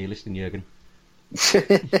language. Are you listening, Jurgen?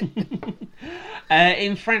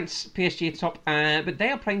 In France, PSG are top, but they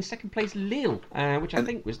are playing second place Lille, which I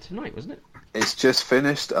think was tonight, wasn't it? It's just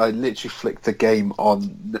finished. I literally flicked the game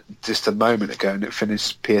on just a moment ago, and it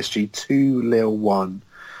finished PSG 2, Lille 1.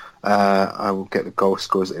 I will get the goal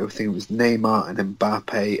scores. I think it was Neymar and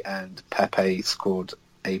Mbappe, and Pepe scored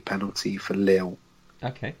a penalty for Lille.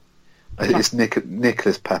 Okay. It's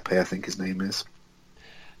Nicolas Pepe, I think his name is.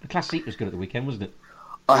 The Classique was good at the weekend, wasn't it?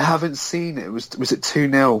 I haven't seen it. Was it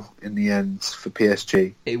 2-0 in the end for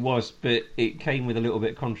PSG? It was, but it came with a little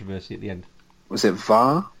bit of controversy at the end. Was it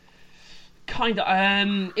VAR? Kind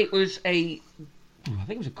of. It was I think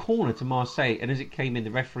it was a corner to Marseille, and as it came in,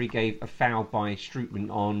 the referee gave a foul by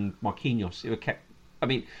Strootman on Marquinhos.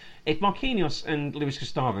 If Marquinhos and Luis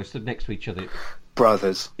Gustavo stood next to each other,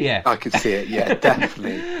 Brothers. yeah, I could see it. Yeah,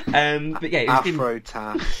 definitely. but yeah, it was Afro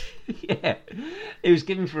tash. yeah, it was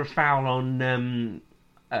given for a foul on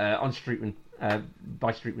Strootman,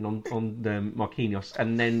 by Strootman on Marquinhos,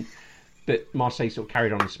 and then. But Marseille sort of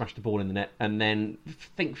carried on and smashed the ball in the net, and then I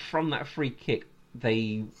think from that free kick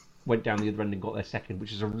they went down the other end and got their second,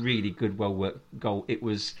 which is a really good, well-worked goal. It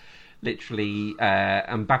was literally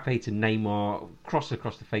Mbappe to Neymar, cross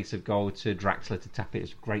across the face of goal to Draxler to tap it.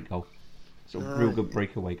 It's a great goal. It's a real good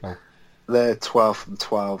breakaway goal. They're 12 from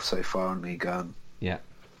 12 so far in Ligue 1. Yeah.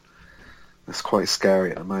 That's quite scary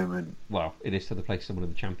at the moment. Well, it is to the place someone in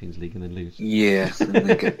the Champions League and then lose. Yeah, and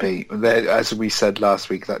they get beat. As we said last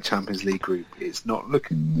week, that Champions League group is not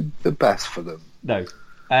looking the best for them. No.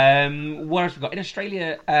 What else we got? In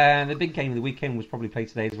Australia, the big game of the weekend was probably played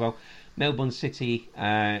today as well. Melbourne City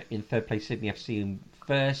in third place, Sydney FC in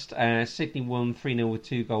first. Sydney won 3-0 with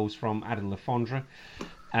 2 goals from Adam Lafondra.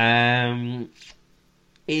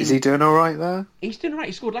 Is he doing all right there? He's doing all right.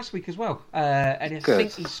 He scored last week as well. And I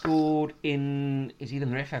think he scored in either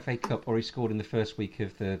in the FFA Cup or he scored in the first week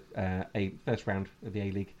of the first round of the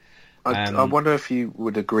A-League. I wonder if you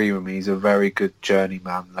would agree with me. He's a very good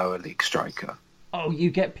journeyman lower league striker. Oh,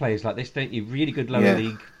 you get players like this, don't you? Really good lower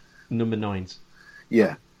league number 9s.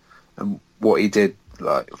 Yeah. And what he did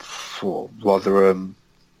like for Rotherham,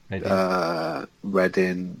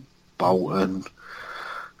 Reading, Bolton,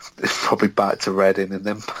 probably back to Reading and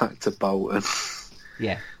then back to Bolton.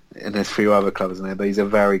 Yeah. And there's a few other clubs in there, but he's a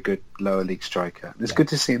very good lower league striker. It's good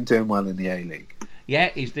to see him doing well in the A-League. Yeah,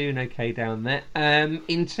 he's doing okay down there.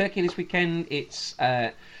 In Turkey this weekend, it's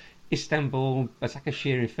Istanbul,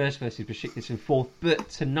 Başakşehir in first versus Besiktas in fourth. But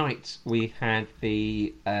tonight we had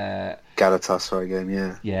the Galatasaray game,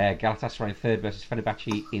 yeah. Yeah, Galatasaray in third versus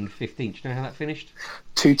Fenerbahce in 15th. Do you know how that finished?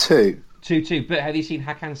 2-2. 2-2. But have you seen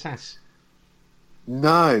Hakan Sas?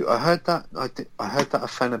 No, I heard that. I heard that a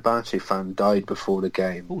Fenerbahce fan died before the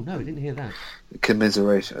game. Oh no, I didn't hear that.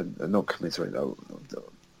 Commiseration, not commiserate.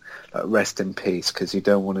 Rest in peace, because you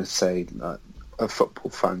don't want to say like a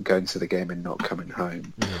football fan going to the game and not coming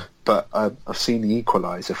home. Mm-hmm. But I've seen the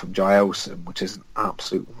equaliser from Gielson, which is an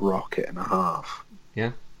absolute rocket and a half.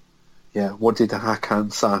 Yeah. Yeah. What did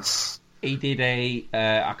Hakan Sas? He did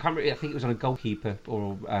I can't remember. I think it was on a goalkeeper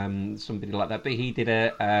or somebody like that. But he did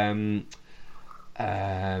a.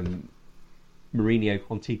 Mourinho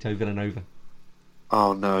on Tito Villanova.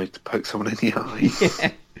 Oh no, to poke someone in the eye.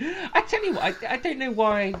 Yeah. I tell you what, I don't know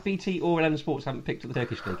why BT or 11 Sports haven't picked up the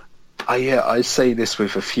Turkish league. I say this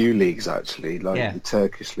with a few leagues actually, like the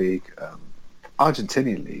Turkish league,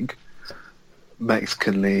 Argentinian league,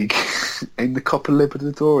 Mexican league, in the Copa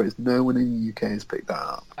Libertadores. No one in the UK has picked that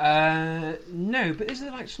up. No, but is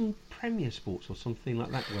there like some Premier Sports or something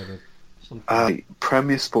like that where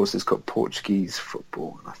Premier Sports has got Portuguese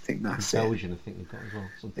football, and I think that's Belgian, I think they've got as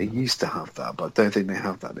well. They used to have that, but I don't think they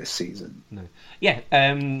have that this season. No. Yeah,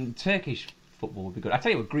 Turkish football would be good. I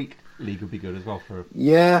tell you what, Greek league would be good as well for.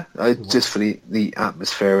 Yeah, just for the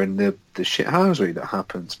atmosphere and the shithousery that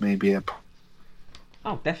happens. Maybe a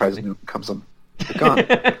definitely president comes on the gun.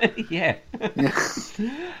 Yeah. Yeah.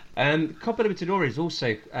 Copa Libertadores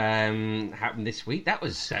also happened this week. That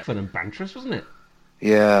was fun and banterous, wasn't it?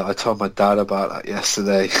 Yeah, I told my dad about that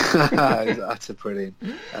yesterday. That's a brilliant.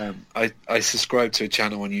 I subscribe to a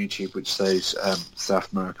channel on YouTube which says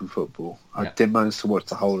South American football. I didn't manage to watch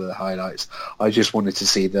the whole of the highlights. I just wanted to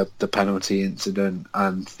see the penalty incident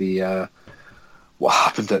and the what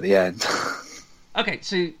happened at the end. Okay,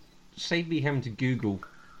 so save me having to Google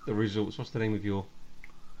the results. What's the name of your?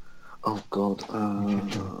 Oh God,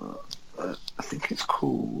 I think it's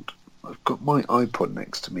called. I've got my iPod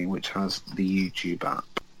next to me, which has the YouTube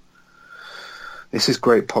app. This is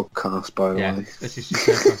great podcast, by the way. This is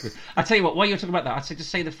super. I tell you what, while you're talking about that, I'd say just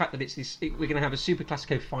say the fact that we're going to have a Super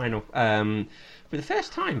Classico final for the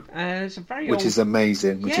first time. It's a very which is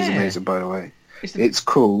amazing. Which is amazing, by the way. It's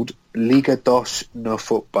called Liga dos no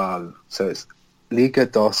Futbol. So it's Liga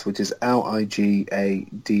dos, which is Ligados.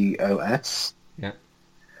 Yeah.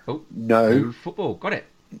 Oh, no football. Got it.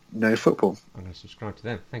 No football. I'm going to subscribe to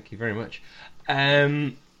them. Thank you very much.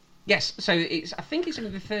 Yes, so I think it's only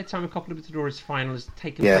the third time a Copa Libertadores final has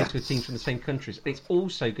taken place with teams from the same countries. But it's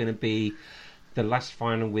also going to be the last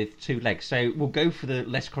final with two legs. So we'll go for the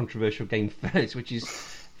less controversial game first, which is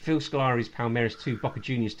Phil Scolari's Palmeiras 2, Boca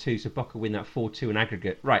Juniors 2. So Boca win that 4-2 in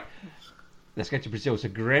aggregate. Right, let's go to Brazil. So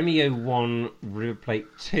Grêmio 1, River Plate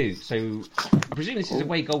 2. So presumably this is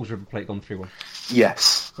away goals River Plate gone 3-1.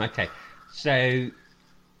 Yes. Okay, so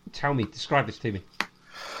tell me, describe this to me.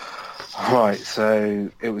 Right, so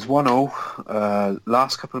it was 1-1.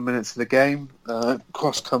 Last couple of minutes of the game,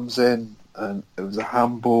 cross comes in, and it was a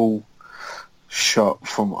handball shot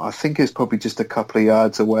from, I think it's probably just a couple of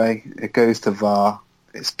yards away. It goes to VAR.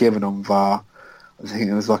 It's given on VAR. I think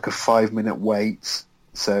it was like a 5-minute wait.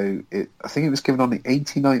 So I think it was given on the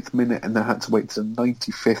 89th minute, and they had to wait to the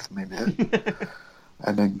 95th minute.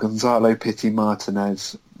 And then Gonzalo Pitti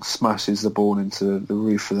Martinez smashes the ball into the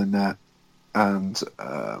roof of the net, and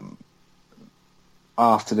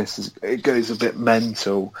after this it goes a bit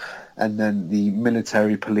mental, and then the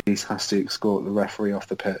military police has to escort the referee off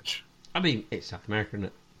the pitch. I mean, it's South America, isn't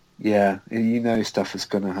it? Yeah, you know stuff is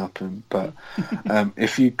going to happen, but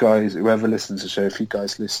if you guys, whoever listens to the show, if you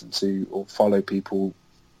guys listen to or follow people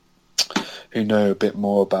who know a bit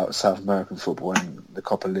more about South American football and the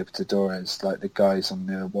Copa Libertadores, like the guys on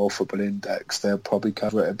the World Football Index, they'll probably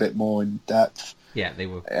cover it a bit more in depth. Yeah, they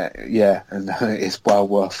will. Yeah, and it's well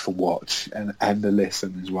worth the watch and the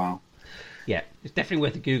listen as well. Yeah, it's definitely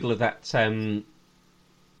worth a Google of that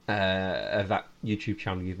YouTube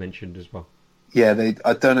channel you've mentioned as well. Yeah,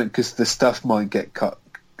 I don't know, because the stuff might get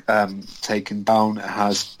taken down. It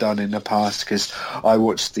has done in the past, because I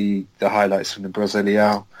watched the highlights from the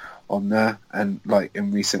Brasileirão on there, and like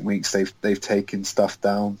in recent weeks they've taken stuff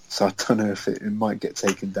down, so I don't know if it might get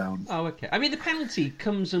taken down. Oh, okay. I mean, the penalty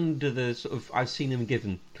comes under the sort of I've seen them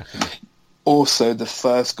given category. Also, the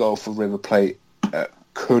first goal for River Plate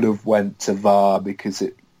could have went to VAR because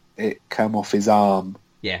it came off his arm.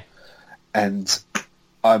 Yeah. And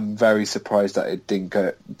I'm very surprised that it didn't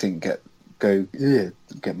get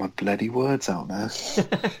my bloody words out now.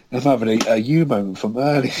 I'm having a you moment from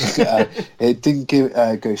earlier. It didn't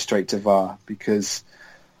go straight to VAR because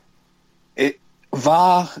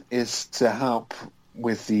VAR is to help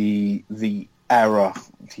with the error,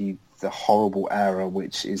 the horrible error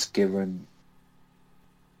which is given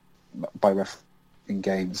by ref in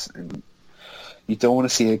games, and you don't want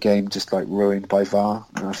to see a game just like ruined by VAR.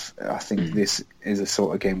 And I think this is a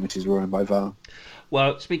sort of game which is ruined by VAR.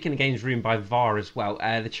 Well, speaking of games ruined by VAR as well,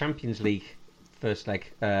 the Champions League first leg,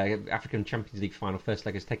 African Champions League final first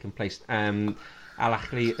leg has taken place. Al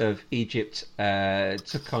Ahly of Egypt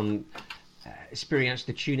took on Espérance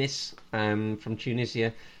de Tunis from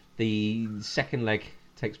Tunisia. The second leg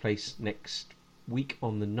takes place next week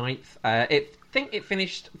on the 9th. I think it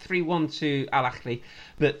finished 3-1 to Al Ahly,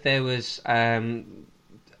 but there was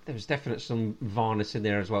definitely some VARness in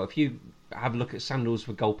there as well. If you have a look at Sandals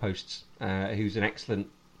for Goalposts, who's an excellent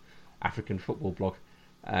African football blog,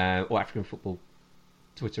 or African football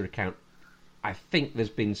Twitter account, I think there's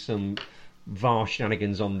been some VAR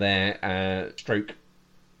shenanigans on there, stroke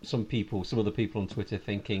some other people on Twitter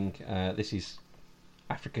thinking this is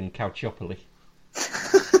African Calciopoli.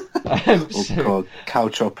 God,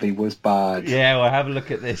 Calciopoli was bad. Yeah, well, have a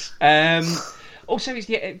look at this. Also,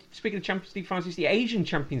 speaking of Champions League finals, it's the Asian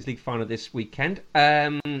Champions League final this weekend.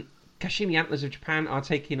 Kashimi Antlers of Japan are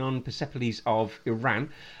taking on Persepolis of Iran.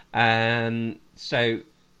 So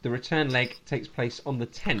the return leg takes place on the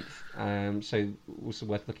 10th. So also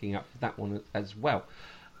worth looking up for that one as well.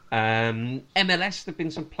 MLS, there have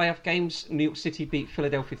been some playoff games. New York City beat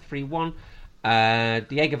Philadelphia 3-1.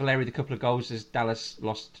 Diego Valeri with a couple of goals as Dallas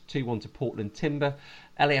lost 2-1 to Portland Timber.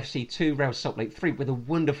 LAFC 2, Real Salt Lake 3 with a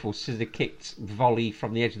wonderful scissor-kicked volley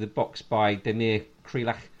from the edge of the box by Demir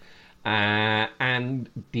Krylach. And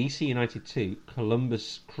DC United 2,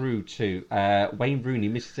 Columbus Crew 2. Wayne Rooney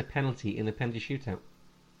misses a penalty in the penalty shootout.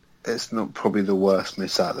 It's not probably the worst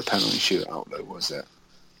miss out of the penalty shootout, though, was it?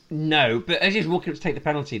 No, but as he was walking up to take the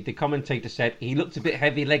penalty, the commentator said he looked a bit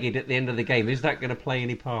heavy-legged at the end of the game. Is that going to play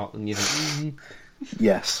any part? And you think,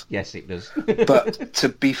 Yes. Yes, it does. But to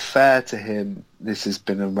be fair to him, this has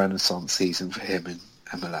been a renaissance season for him in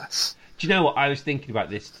MLS. Do you know what? I was thinking about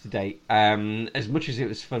this today. As much as it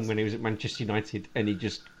was fun when he was at Manchester United and he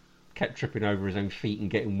just kept tripping over his own feet and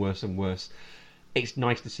getting worse and worse, it's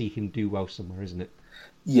nice to see him do well somewhere, isn't it?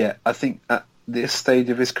 Yeah, I think at this stage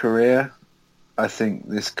of his career, I think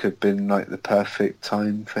this could have been like the perfect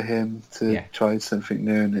time for him to try something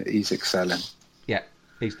new, and he's excelling. Yeah,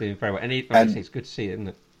 he's doing very well. And it's good to see it, isn't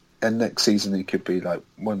it? And next season he could be like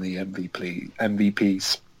one of the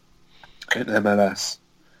MVPs in MLS.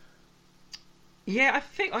 Yeah, I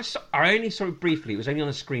think I only saw it briefly. It was only on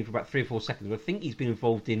the screen for about 3 or 4 seconds. But I think he's been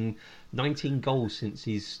involved in 19 goals since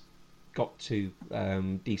he's got to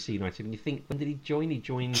DC United. And you think, when did he join? He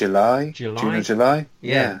joined June or July.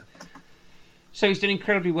 Yeah. So he's done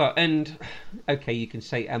incredibly well. And okay, you can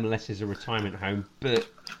say MLS is a retirement home, but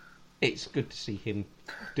it's good to see him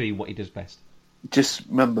doing what he does best. Just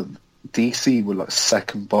remember, DC were like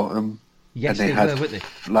second bottom. Yes, and they had were, weren't they?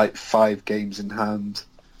 Like 5 games in hand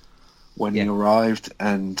when he arrived,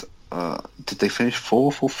 and did they finish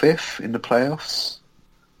 4th or 5th in the playoffs?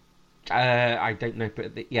 I don't know, but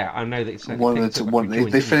I know that it's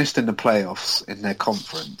they finished in the playoffs in their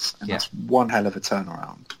conference, and that's one hell of a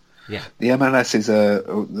turnaround. Yeah, the MLS is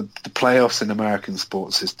the playoffs in American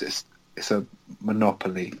sports is just it's a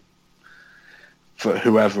monopoly for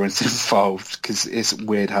whoever is involved, because it's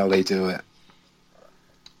weird how they do it.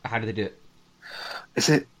 How do they do it? Is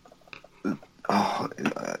it? Oh,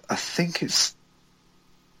 I think it's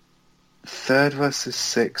 3rd versus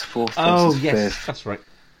 6th, 4th versus 5th. That's right.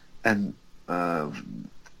 And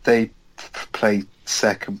they play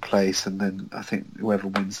second place, and then I think whoever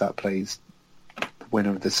wins that plays the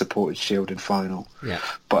winner of the Supporters' Shield in final. Yeah.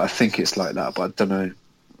 But I think it's like that, but I don't know.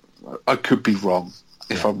 I could be wrong.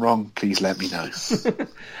 If I'm wrong, please let me know. Should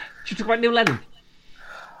you talk about Neil Lennon?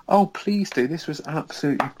 Oh, please do. This was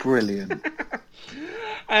absolutely brilliant.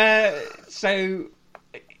 So,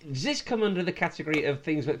 does this come under the category of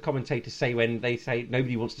things that commentators say when they say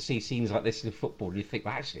nobody wants to see scenes like this in football? And you think,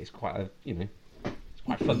 well, actually, it's quite a, it's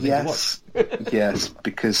quite a fun thing to watch. Yes,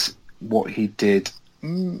 because what he did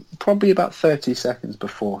probably about 30 seconds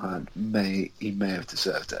beforehand, he may have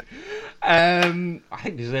deserved it. I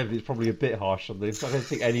think deserved is probably a bit harsh on this. I don't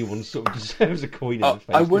think anyone sort of deserves a coin in the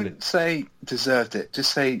face. I wouldn't say deserved it.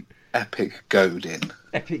 Just say epic goading.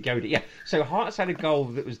 Epic goading, yeah. So Hearts had a goal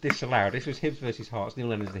that was disallowed. This was Hibs versus Hearts. Neil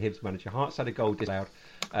Lennon's the Hibs manager. Hearts had a goal disallowed.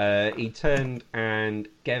 He turned and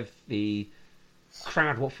gave the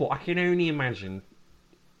crowd what for. I can only imagine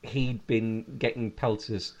he'd been getting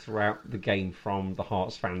pelters throughout the game from the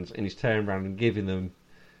Hearts fans, and he's turning around and giving them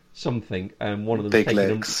something, and one of them's Big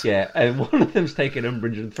taking legs. and one of them's taking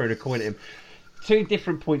umbrage and throwing a coin at him. Two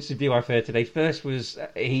different points of view I've heard today. First was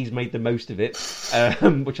he's made the most of it,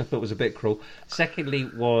 which I thought was a bit cruel. Secondly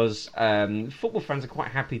was football fans are quite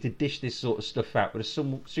happy to dish this sort of stuff out, but as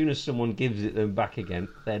soon as someone gives it them back again,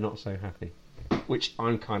 they're not so happy. Which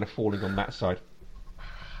I'm kind of falling on that side.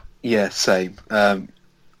 Yeah, same.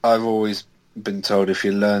 I've always been told if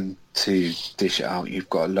you learn to dish it out, you've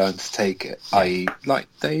got to learn to take it. I.e., like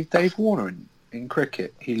Dave Warner in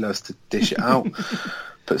cricket, he loves to dish it out.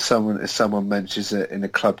 But if someone mentions it in a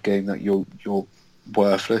club game that you're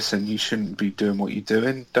worthless and you shouldn't be doing what you're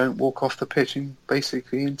doing, don't walk off the pitch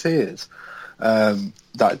basically in tears.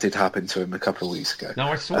 That did happen to him a couple of weeks ago. No,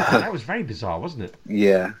 I saw that. That was very bizarre, wasn't it?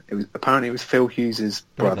 Yeah, apparently it was Phil Hughes'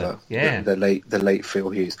 brother. Yeah, the late Phil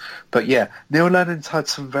Hughes. But yeah, Neil Lennon's had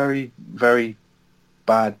some very, very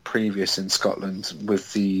bad previous in Scotland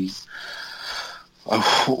with the.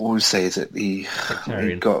 What would we say? Is it the?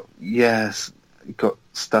 Sectarian. He got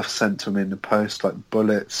stuff sent to him in the post, like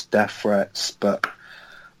bullets, death threats. But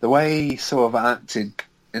the way he sort of acted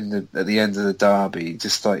at the end of the derby,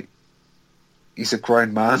 just like he's a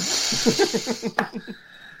grown man.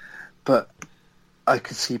 But I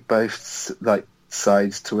could see both like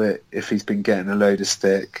sides to it. If he's been getting a load of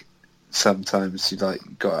stick, sometimes you got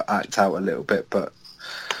to act out a little bit. But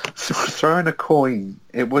throwing a coin,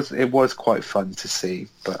 it was quite fun to see,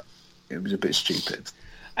 but it was a bit stupid.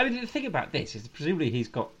 I mean, the thing about this is presumably he's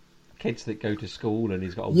got kids that go to school and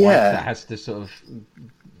he's got a wife Yeah. that has to sort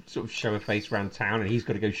of show a face around town, and he's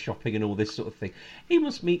got to go shopping and all this sort of thing. He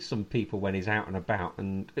must meet some people when he's out and about,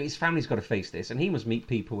 and his family's got to face this, and he must meet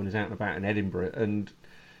people when he's out and about in Edinburgh, and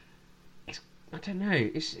I don't know,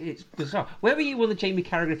 it's bizarre. Where were you when the Jamie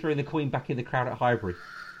Carragher throwing the coin back in the crowd at Highbury?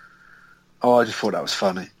 Oh, I just thought that was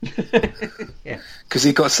funny. Yeah, Because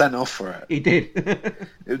he got sent off for it. he did.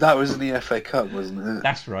 That was in the FA Cup, wasn't it?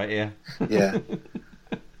 That's right. Yeah. Yeah.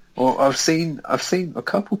 Well, I've seen a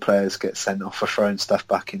couple players get sent off for throwing stuff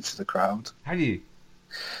back into the crowd. Have you?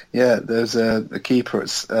 Yeah, there's a keeper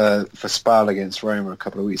for Spal against Roma a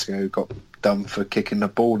couple of weeks ago who got done for kicking the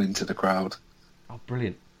ball into the crowd. Oh,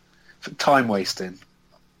 brilliant. For time wasting.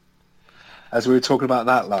 As we were talking about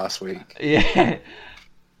that last week. Yeah.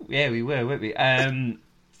 Yeah, we were, weren't we? I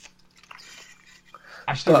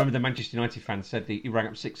still remember the Manchester United fan said he rang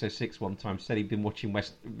up 606 one time, said he'd been watched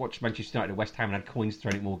Manchester United at West Ham and had coins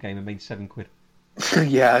thrown at more game and made £7.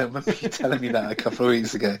 Yeah, I remember you telling me that a couple of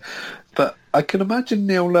weeks ago. But I can imagine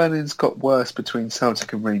Neil Lennon's got worse between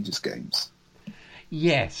Celtic and Rangers games.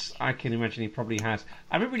 Yes, I can imagine he probably has.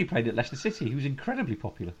 I remember when he played at Leicester City, he was incredibly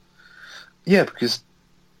popular. Yeah, because...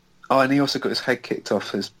 Oh, and he also got his head kicked off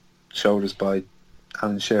his shoulders by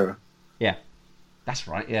Alan Shearer. Yeah, that's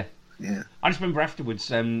right, yeah. Yeah. I just remember afterwards,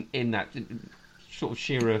 in that sort of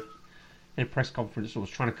Shearer in a press conference, was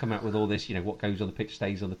trying to come out with all this, what goes on the pitch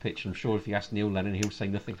stays on the pitch. I'm sure if you ask Neil Lennon, he'll say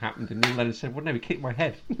nothing happened. And Neil Lennon said, well, no, he kicked my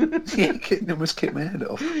head. Yeah, he almost kicked my head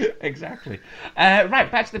off. Exactly. Right,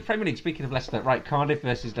 back to the Premier League. Speaking of Leicester, right, Cardiff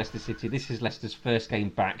versus Leicester City. This is Leicester's first game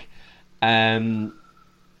back.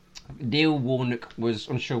 Neil Warnock was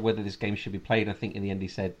unsure whether this game should be played. I think in the end he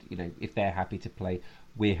said, if they're happy to play,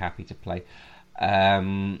 we're happy to play.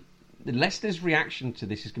 Leicester's reaction to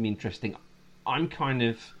this is going to be interesting. I'm kind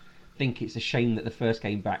of think it's a shame that the first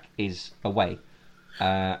game back is away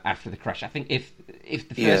after the crash. I think if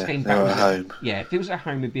the first game back was at home, if it was at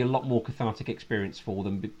home, it'd be a lot more cathartic experience for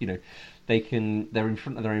them. But, they're in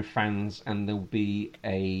front of their own fans, and there'll be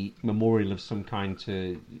a memorial of some kind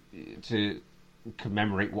to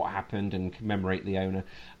commemorate what happened and commemorate the owner,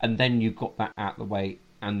 and then you've got that out of the way,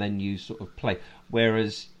 and then you sort of play.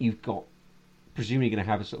 Whereas you've got, presumably, going to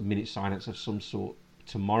have a sort of minute silence of some sort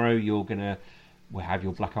tomorrow. We'll have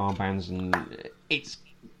your black armbands, and it's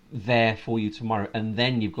there for you tomorrow, and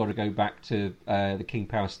then you've got to go back to the King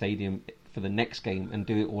Power Stadium for the next game and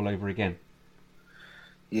do it all over again.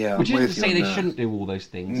 Yeah, which isn't to say they shouldn't do all those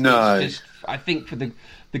things. No, it's just, I think for the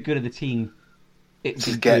good of the team.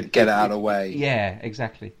 Just get it out of the way. Yeah,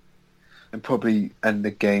 exactly. And probably end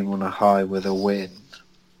the game on a high with a win.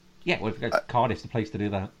 Yeah, well, Cardiff's the place to do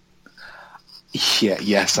that. Yeah,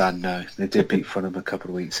 yes and no. They did beat Fulham a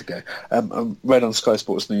couple of weeks ago. I read on Sky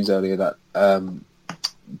Sports News earlier that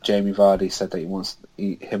Jamie Vardy said that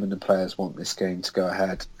him and the players want this game to go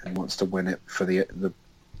ahead and wants to win it for the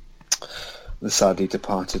sadly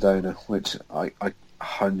departed owner, which I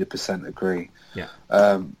 100% agree. Yeah.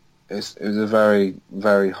 it was a very,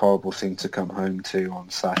 very horrible thing to come home to on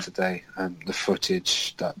Saturday, and the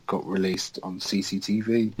footage that got released on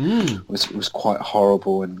CCTV was quite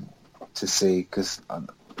horrible and to see, because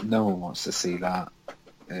no one wants to see that.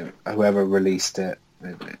 Whoever released it,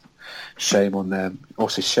 shame on them.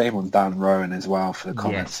 Also, shame on Dan Rowan as well for the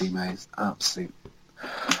comments he made. Absolute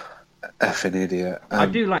effing idiot. I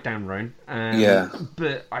do like Dan Rowan,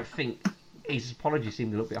 but I think his apology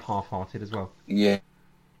seemed a little bit half-hearted as well. Yeah,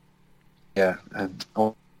 and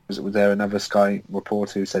was there another Sky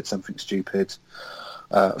reporter who said something stupid?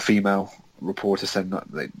 Female reporter said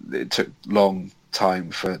it took long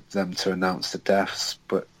time for them to announce the deaths,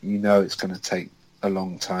 but it's going to take a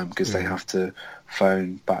long time because they have to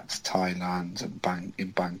phone back to Thailand and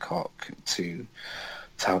in Bangkok to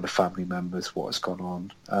tell the family members what's gone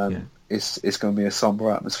on. It's going to be a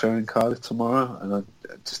sombre atmosphere in Cardiff tomorrow, and I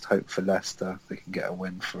just hope for Leicester they can get a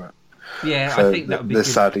win for it. Yeah, I think that would be the good.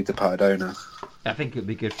 Sadly departed owner. I think it would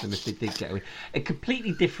be good for them if they did get a win. A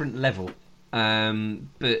completely different level,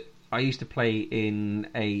 but I used to play in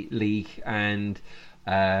a league, and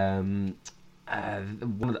a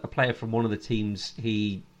player from one of the teams,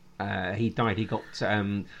 he died. He got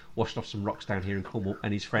washed off some rocks down here in Cornwall,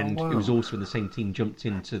 and his friend, who was also in the same team, jumped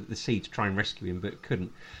into the sea to try and rescue him, but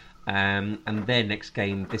couldn't. And their next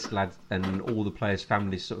game, this lad and all the players'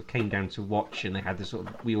 families sort of came down to watch, and they had this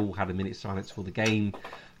we all had a minute's silence for the game,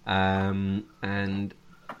 and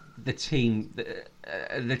the team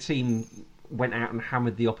went out and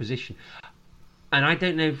hammered the opposition. And I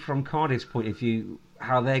don't know from Cardiff's point of view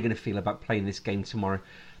how they're going to feel about playing this game tomorrow.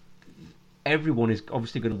 Everyone is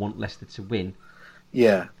obviously going to want Leicester to win.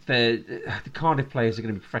 Yeah. The Cardiff players are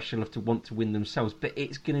going to be professional enough to want to win themselves, but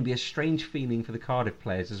it's going to be a strange feeling for the Cardiff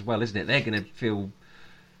players as well, isn't it? They're going to feel...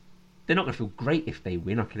 They're not going to feel great if they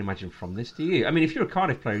win, I can imagine, from this, do you? I mean, if you're a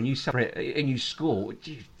Cardiff player and you celebrate and you score,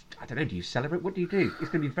 I don't know, do you celebrate? What do you do? It's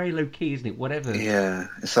going to be very low-key, isn't it? Whatever. Yeah,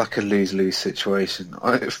 it's like a lose-lose situation.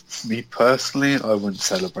 Me personally, I wouldn't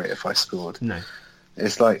celebrate if I scored. No.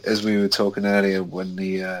 It's like, as we were talking earlier when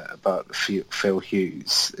about Phil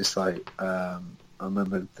Hughes, it's like... I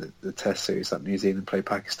remember the Test series that New Zealand played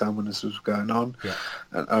Pakistan when this was going on. Yeah.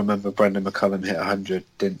 And I remember Brendan McCullum hit 100,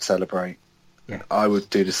 didn't celebrate. Yeah. I would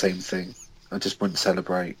do the same thing. I just wouldn't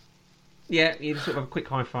celebrate. Yeah, you just sort of have a quick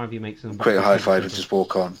high five, you make some... Quick high five and just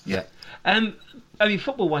walk on. Yeah. I mean,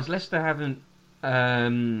 football-wise, Leicester haven't...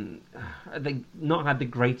 they've not had the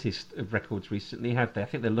greatest of records recently, have they? I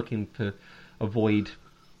think they're looking to avoid...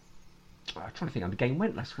 I'm trying to think how the game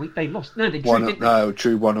went last week. They lost. No, they drew, didn't they? No,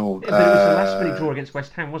 drew 1-1. But it was a last-minute draw against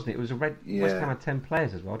West Ham, wasn't it? It was West Ham had 10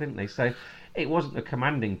 players as well, didn't they? So it wasn't a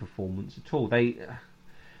commanding performance at all. It's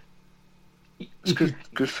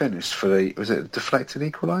good finish for the... Was it a deflected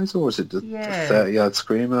equaliser, or was it the 30-yard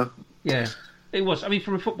screamer? Yeah, it was. I mean,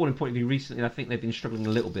 from a footballing point of view, recently, I think they've been struggling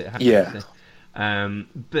a little bit, haven't they?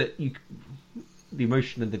 But the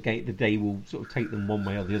emotion of the day will sort of take them one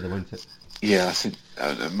way or the other, won't it? Yeah, I think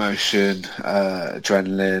emotion,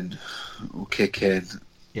 adrenaline will kick in.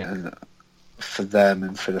 Yeah. And for them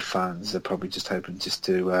and for the fans, they're probably just hoping just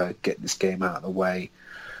to get this game out of the way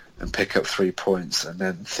and pick up 3 points, and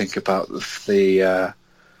then think about the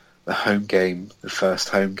home game, the first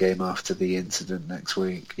home game after the incident next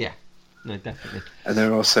week. Yeah, no, definitely. And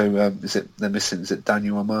they're also, is it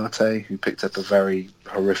Daniel Amate, who picked up a very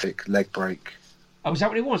horrific leg break. Oh, is that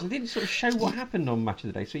what it was? They didn't sort of show what happened on Match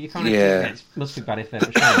of the Day, so you kind of think it must be bad if they're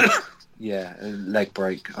not showing it. Yeah, a leg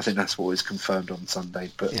break. I think that's what was confirmed on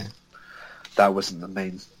Sunday, but that wasn't the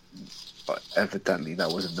main... Evidently,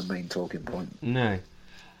 that wasn't the main talking point. No.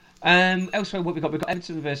 Elsewhere, what we've got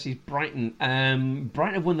Everton versus Brighton.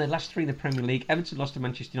 Brighton have won their last 3 in the Premier League. Everton lost to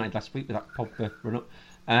Manchester United last week with that Pogba run-up.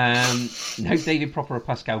 No David Propper or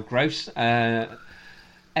Pascal Gross.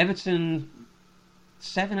 Everton...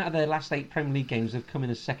 7 out of their last 8 Premier League games have come in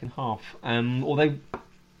the second half. Although,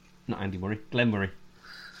 not Andy Murray, Glenn Murray.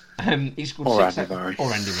 He scored or 6 Andy Murray.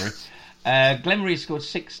 Or Andy Murray. Glenn Murray has scored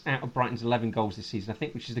 6 out of Brighton's 11 goals this season, I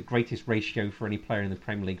think, which is the greatest ratio for any player in the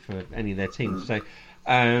Premier League for any of their teams. So,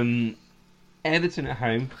 Everton at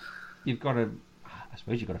home, I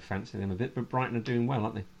suppose you've got to fancy them a bit, but Brighton are doing well,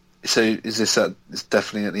 aren't they? So, is this it's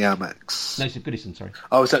definitely at the Amex? No, it's at Goodison, sorry.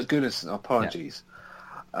 Oh, is that Goodison? Oh, apologies.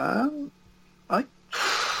 Yeah.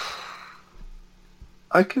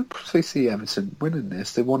 I could probably see Everton winning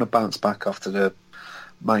this. They want to bounce back after the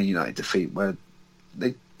Man United defeat, where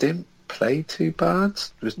they didn't play too bad.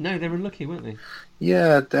 No, they were unlucky, weren't they?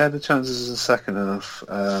 Yeah, they had the chances in the second half.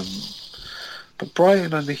 But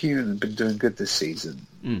Brighton under Hewan have been doing good this season.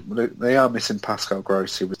 They are missing Pascal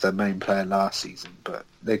Gross, who was their main player last season, but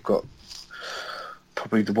they've got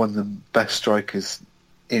probably one of the best strikers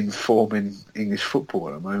in form in English football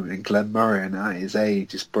at the moment. And Glenn Murray, and at his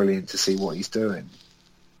age, it's brilliant to see what he's doing.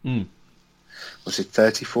 Mm. Was it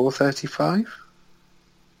 34, 35?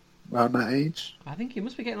 Around that age? I think he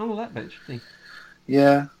must be getting on with that bit, shouldn't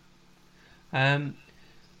Yeah. he?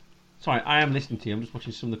 Sorry, I am listening to you. I'm just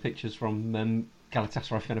watching some of the pictures from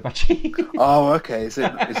Galatasaray Fenerbahce. Oh, okay. Is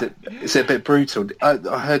it a bit brutal? I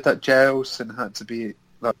heard that Jailson had to be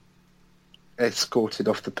like escorted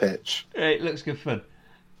off the pitch. It looks good fun.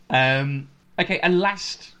 Okay, and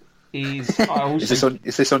last is... I also...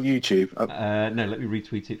 Is this on YouTube? No, let me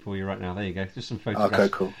retweet it for you right now. There you go. Just some photographs. Okay,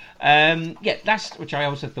 cool. Yeah, last, which I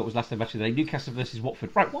also thought was last match of the day, Newcastle versus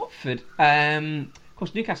Watford. Right, Watford. Of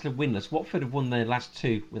course, Newcastle are winless. Watford have won their last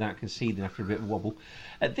two without conceding after a bit of a wobble.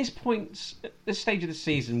 At this point, at this stage of the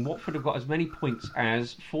season, Watford have got as many points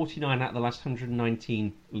as 49 out of the last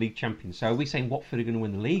 119 league champions. So are we saying Watford are going to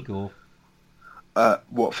win the league, or...?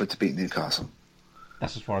 Watford to beat Newcastle.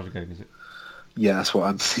 That's as far as we're going, is it? Yeah, that's what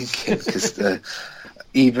I'm thinking. Because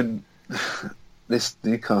even this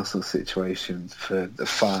Newcastle situation for the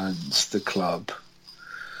fans, the club,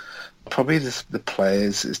 probably the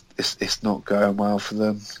players, it's not going well for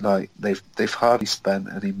them. Like they've hardly spent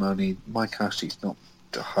any money. Mike Ashley's not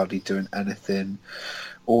hardly doing anything.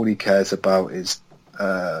 All he cares about is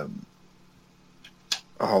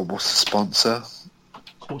what's the sponsor?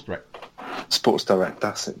 Sports Direct,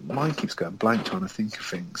 that's it. Mine keeps going blank trying to think of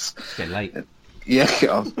things. It's getting late. Yeah,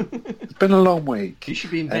 it's been a long week. You should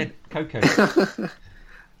be in bed, Coco.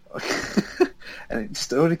 And it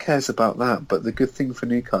just only cares about that. But the good thing for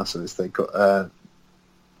Newcastle is they got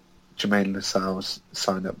Jermaine Lascelles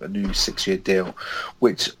signed up a new 6-year deal,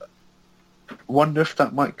 which I wonder if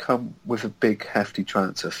that might come with a big, hefty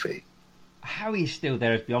transfer fee. How he's still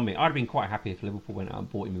there is beyond me. I'd have been quite happy if Liverpool went out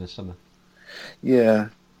and bought him in the summer. Yeah,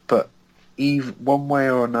 but even one way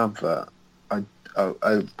or another,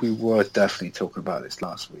 we were definitely talking about this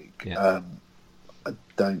last week. Yeah. I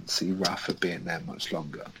don't see Rafa being there much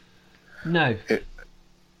longer. No.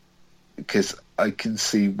 Because I can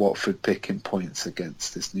see Watford picking points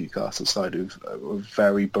against this Newcastle side who are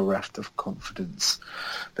very bereft of confidence.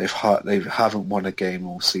 They haven't won a game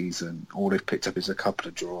all season. All they've picked up is a couple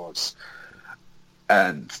of draws.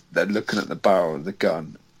 And they're looking at the barrel of the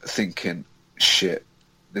gun thinking, shit,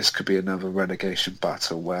 this could be another relegation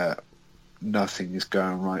battle where nothing is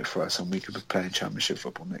going right for us and we could be playing Championship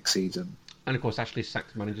football next season. And of course, Ashley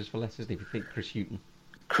sacked managers for less, isn't he? If you think Chris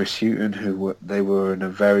Hughton, they were in a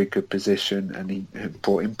very good position, and he had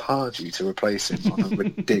brought in Pardew to replace him on a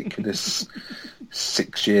ridiculous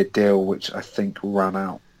 6-year deal, which I think ran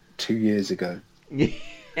out 2 years ago.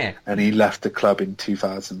 Yeah. And he left the club in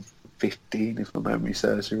 2015, if my memory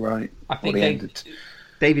serves me right. I think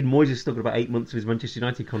David Moyes has still got about 8 months of his Manchester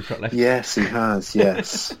United contract left. Yes, he has,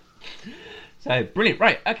 yes. So, brilliant.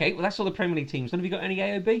 Right, okay, well, that's all the Premier League teams. Have you got any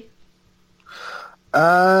AOB?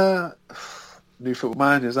 New Football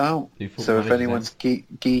Manager's out. So if anyone's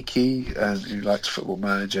geeky and who likes Football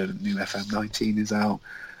Manager, new FM19 is out.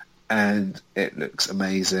 And it looks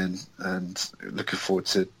amazing. And looking forward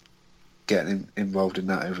to getting involved in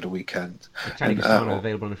that over the weekend.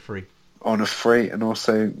 Available on a free. On a free. And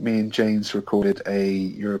also, me and James recorded a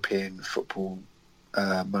European football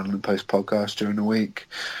Man on the Post podcast during the week.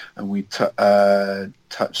 And we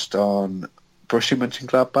touched on Borussia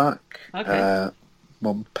Mönchengladbach. Okay.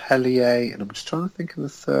 Montpellier, and I'm just trying to think of the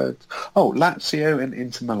third. Oh, Lazio and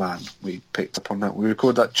Inter Milan. We picked up on that. We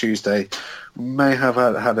recorded that Tuesday. We may have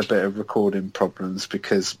had a bit of recording problems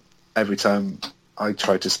because every time I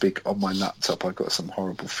tried to speak on my laptop, I got some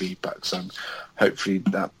horrible feedback. So hopefully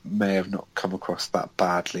that may have not come across that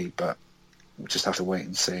badly, but we'll just have to wait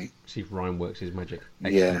and see. See if Ryan works his magic.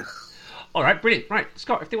 Excellent. Yeah. All right, brilliant. Right,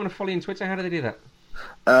 Scott, if they want to follow you on Twitter, how do they do that?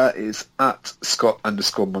 It's at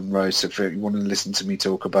Scott_Monroe. So if you want to listen to me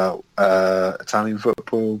talk about Italian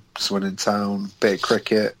football, Swindon Town, bit of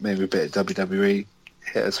cricket, maybe a bit of WWE,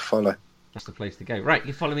 hit us a follow. That's the place to go. Right,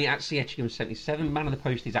 you follow me at CHGM77. Man on the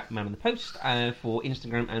Post is at Man on the Post for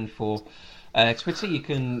Instagram and for Twitter. You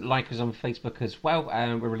can like us on Facebook as well.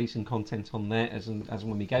 We're releasing content on there as and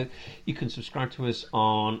when we go. You can subscribe to us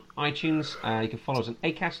on iTunes. You can follow us on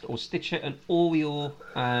Acast or Stitcher, and all your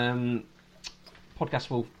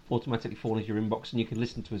podcasts will automatically fall into your inbox, and you can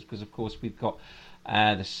listen to us because, of course, we've got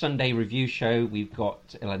the Sunday review show. We've got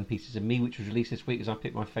 11 Pieces of Me, which was released this week as I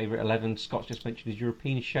picked my favourite 11. Scott's just mentioned his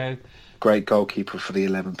European show. Great goalkeeper for the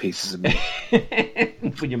 11 Pieces of Me.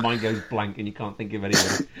 When your mind goes blank and you can't think of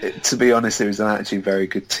anyone. To be honest, it was an actually very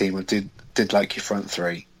good team. I did like your front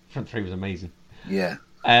three. Front three was amazing. Yeah.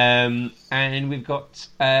 And we've got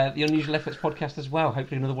the Unusual Efforts podcast as well.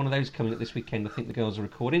 Hopefully another one of those coming up this weekend. I think the girls are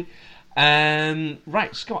recording. Right,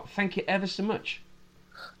 Scott, thank you ever so much.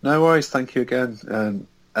 No worries, thank you again.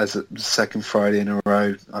 As a second Friday in a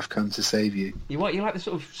row, I've come to save you. You like the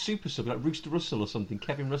sort of super sub, like Rooster Russell or something,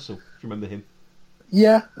 Kevin Russell, if you remember him.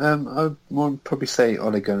 Yeah, I'd probably say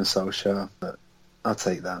Ole Gunnar Solskjaer, but I'll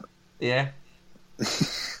take that. Yeah.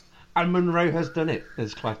 And Monroe has done it,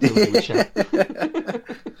 as Clive Tilden would shout.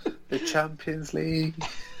 The Champions League,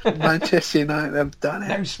 Manchester United have done it.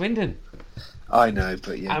 No, Swindon. I know,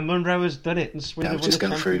 but yeah. And Monroe has done it, and Swindon won the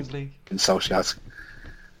Champions League. In Solskjaer.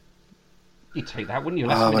 You'd take that, wouldn't you?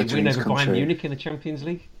 Last minute win over Bayern Munich in the Champions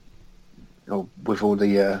League. Oh, with all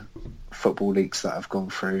the football leagues that have gone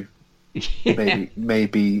through, Yeah.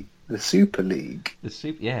 maybe the Super League.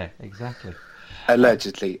 Yeah, exactly.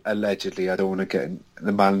 Allegedly, I don't want to get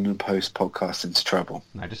the Man in the Post podcast into trouble.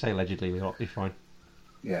 No, just say allegedly, we'll be fine.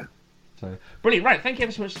 Yeah. So brilliant, right? Thank you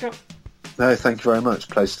ever so much, Scott. No, thank you very much.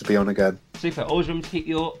 Pleasure to be on again. Super. Always remember to keep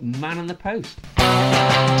your man on the post.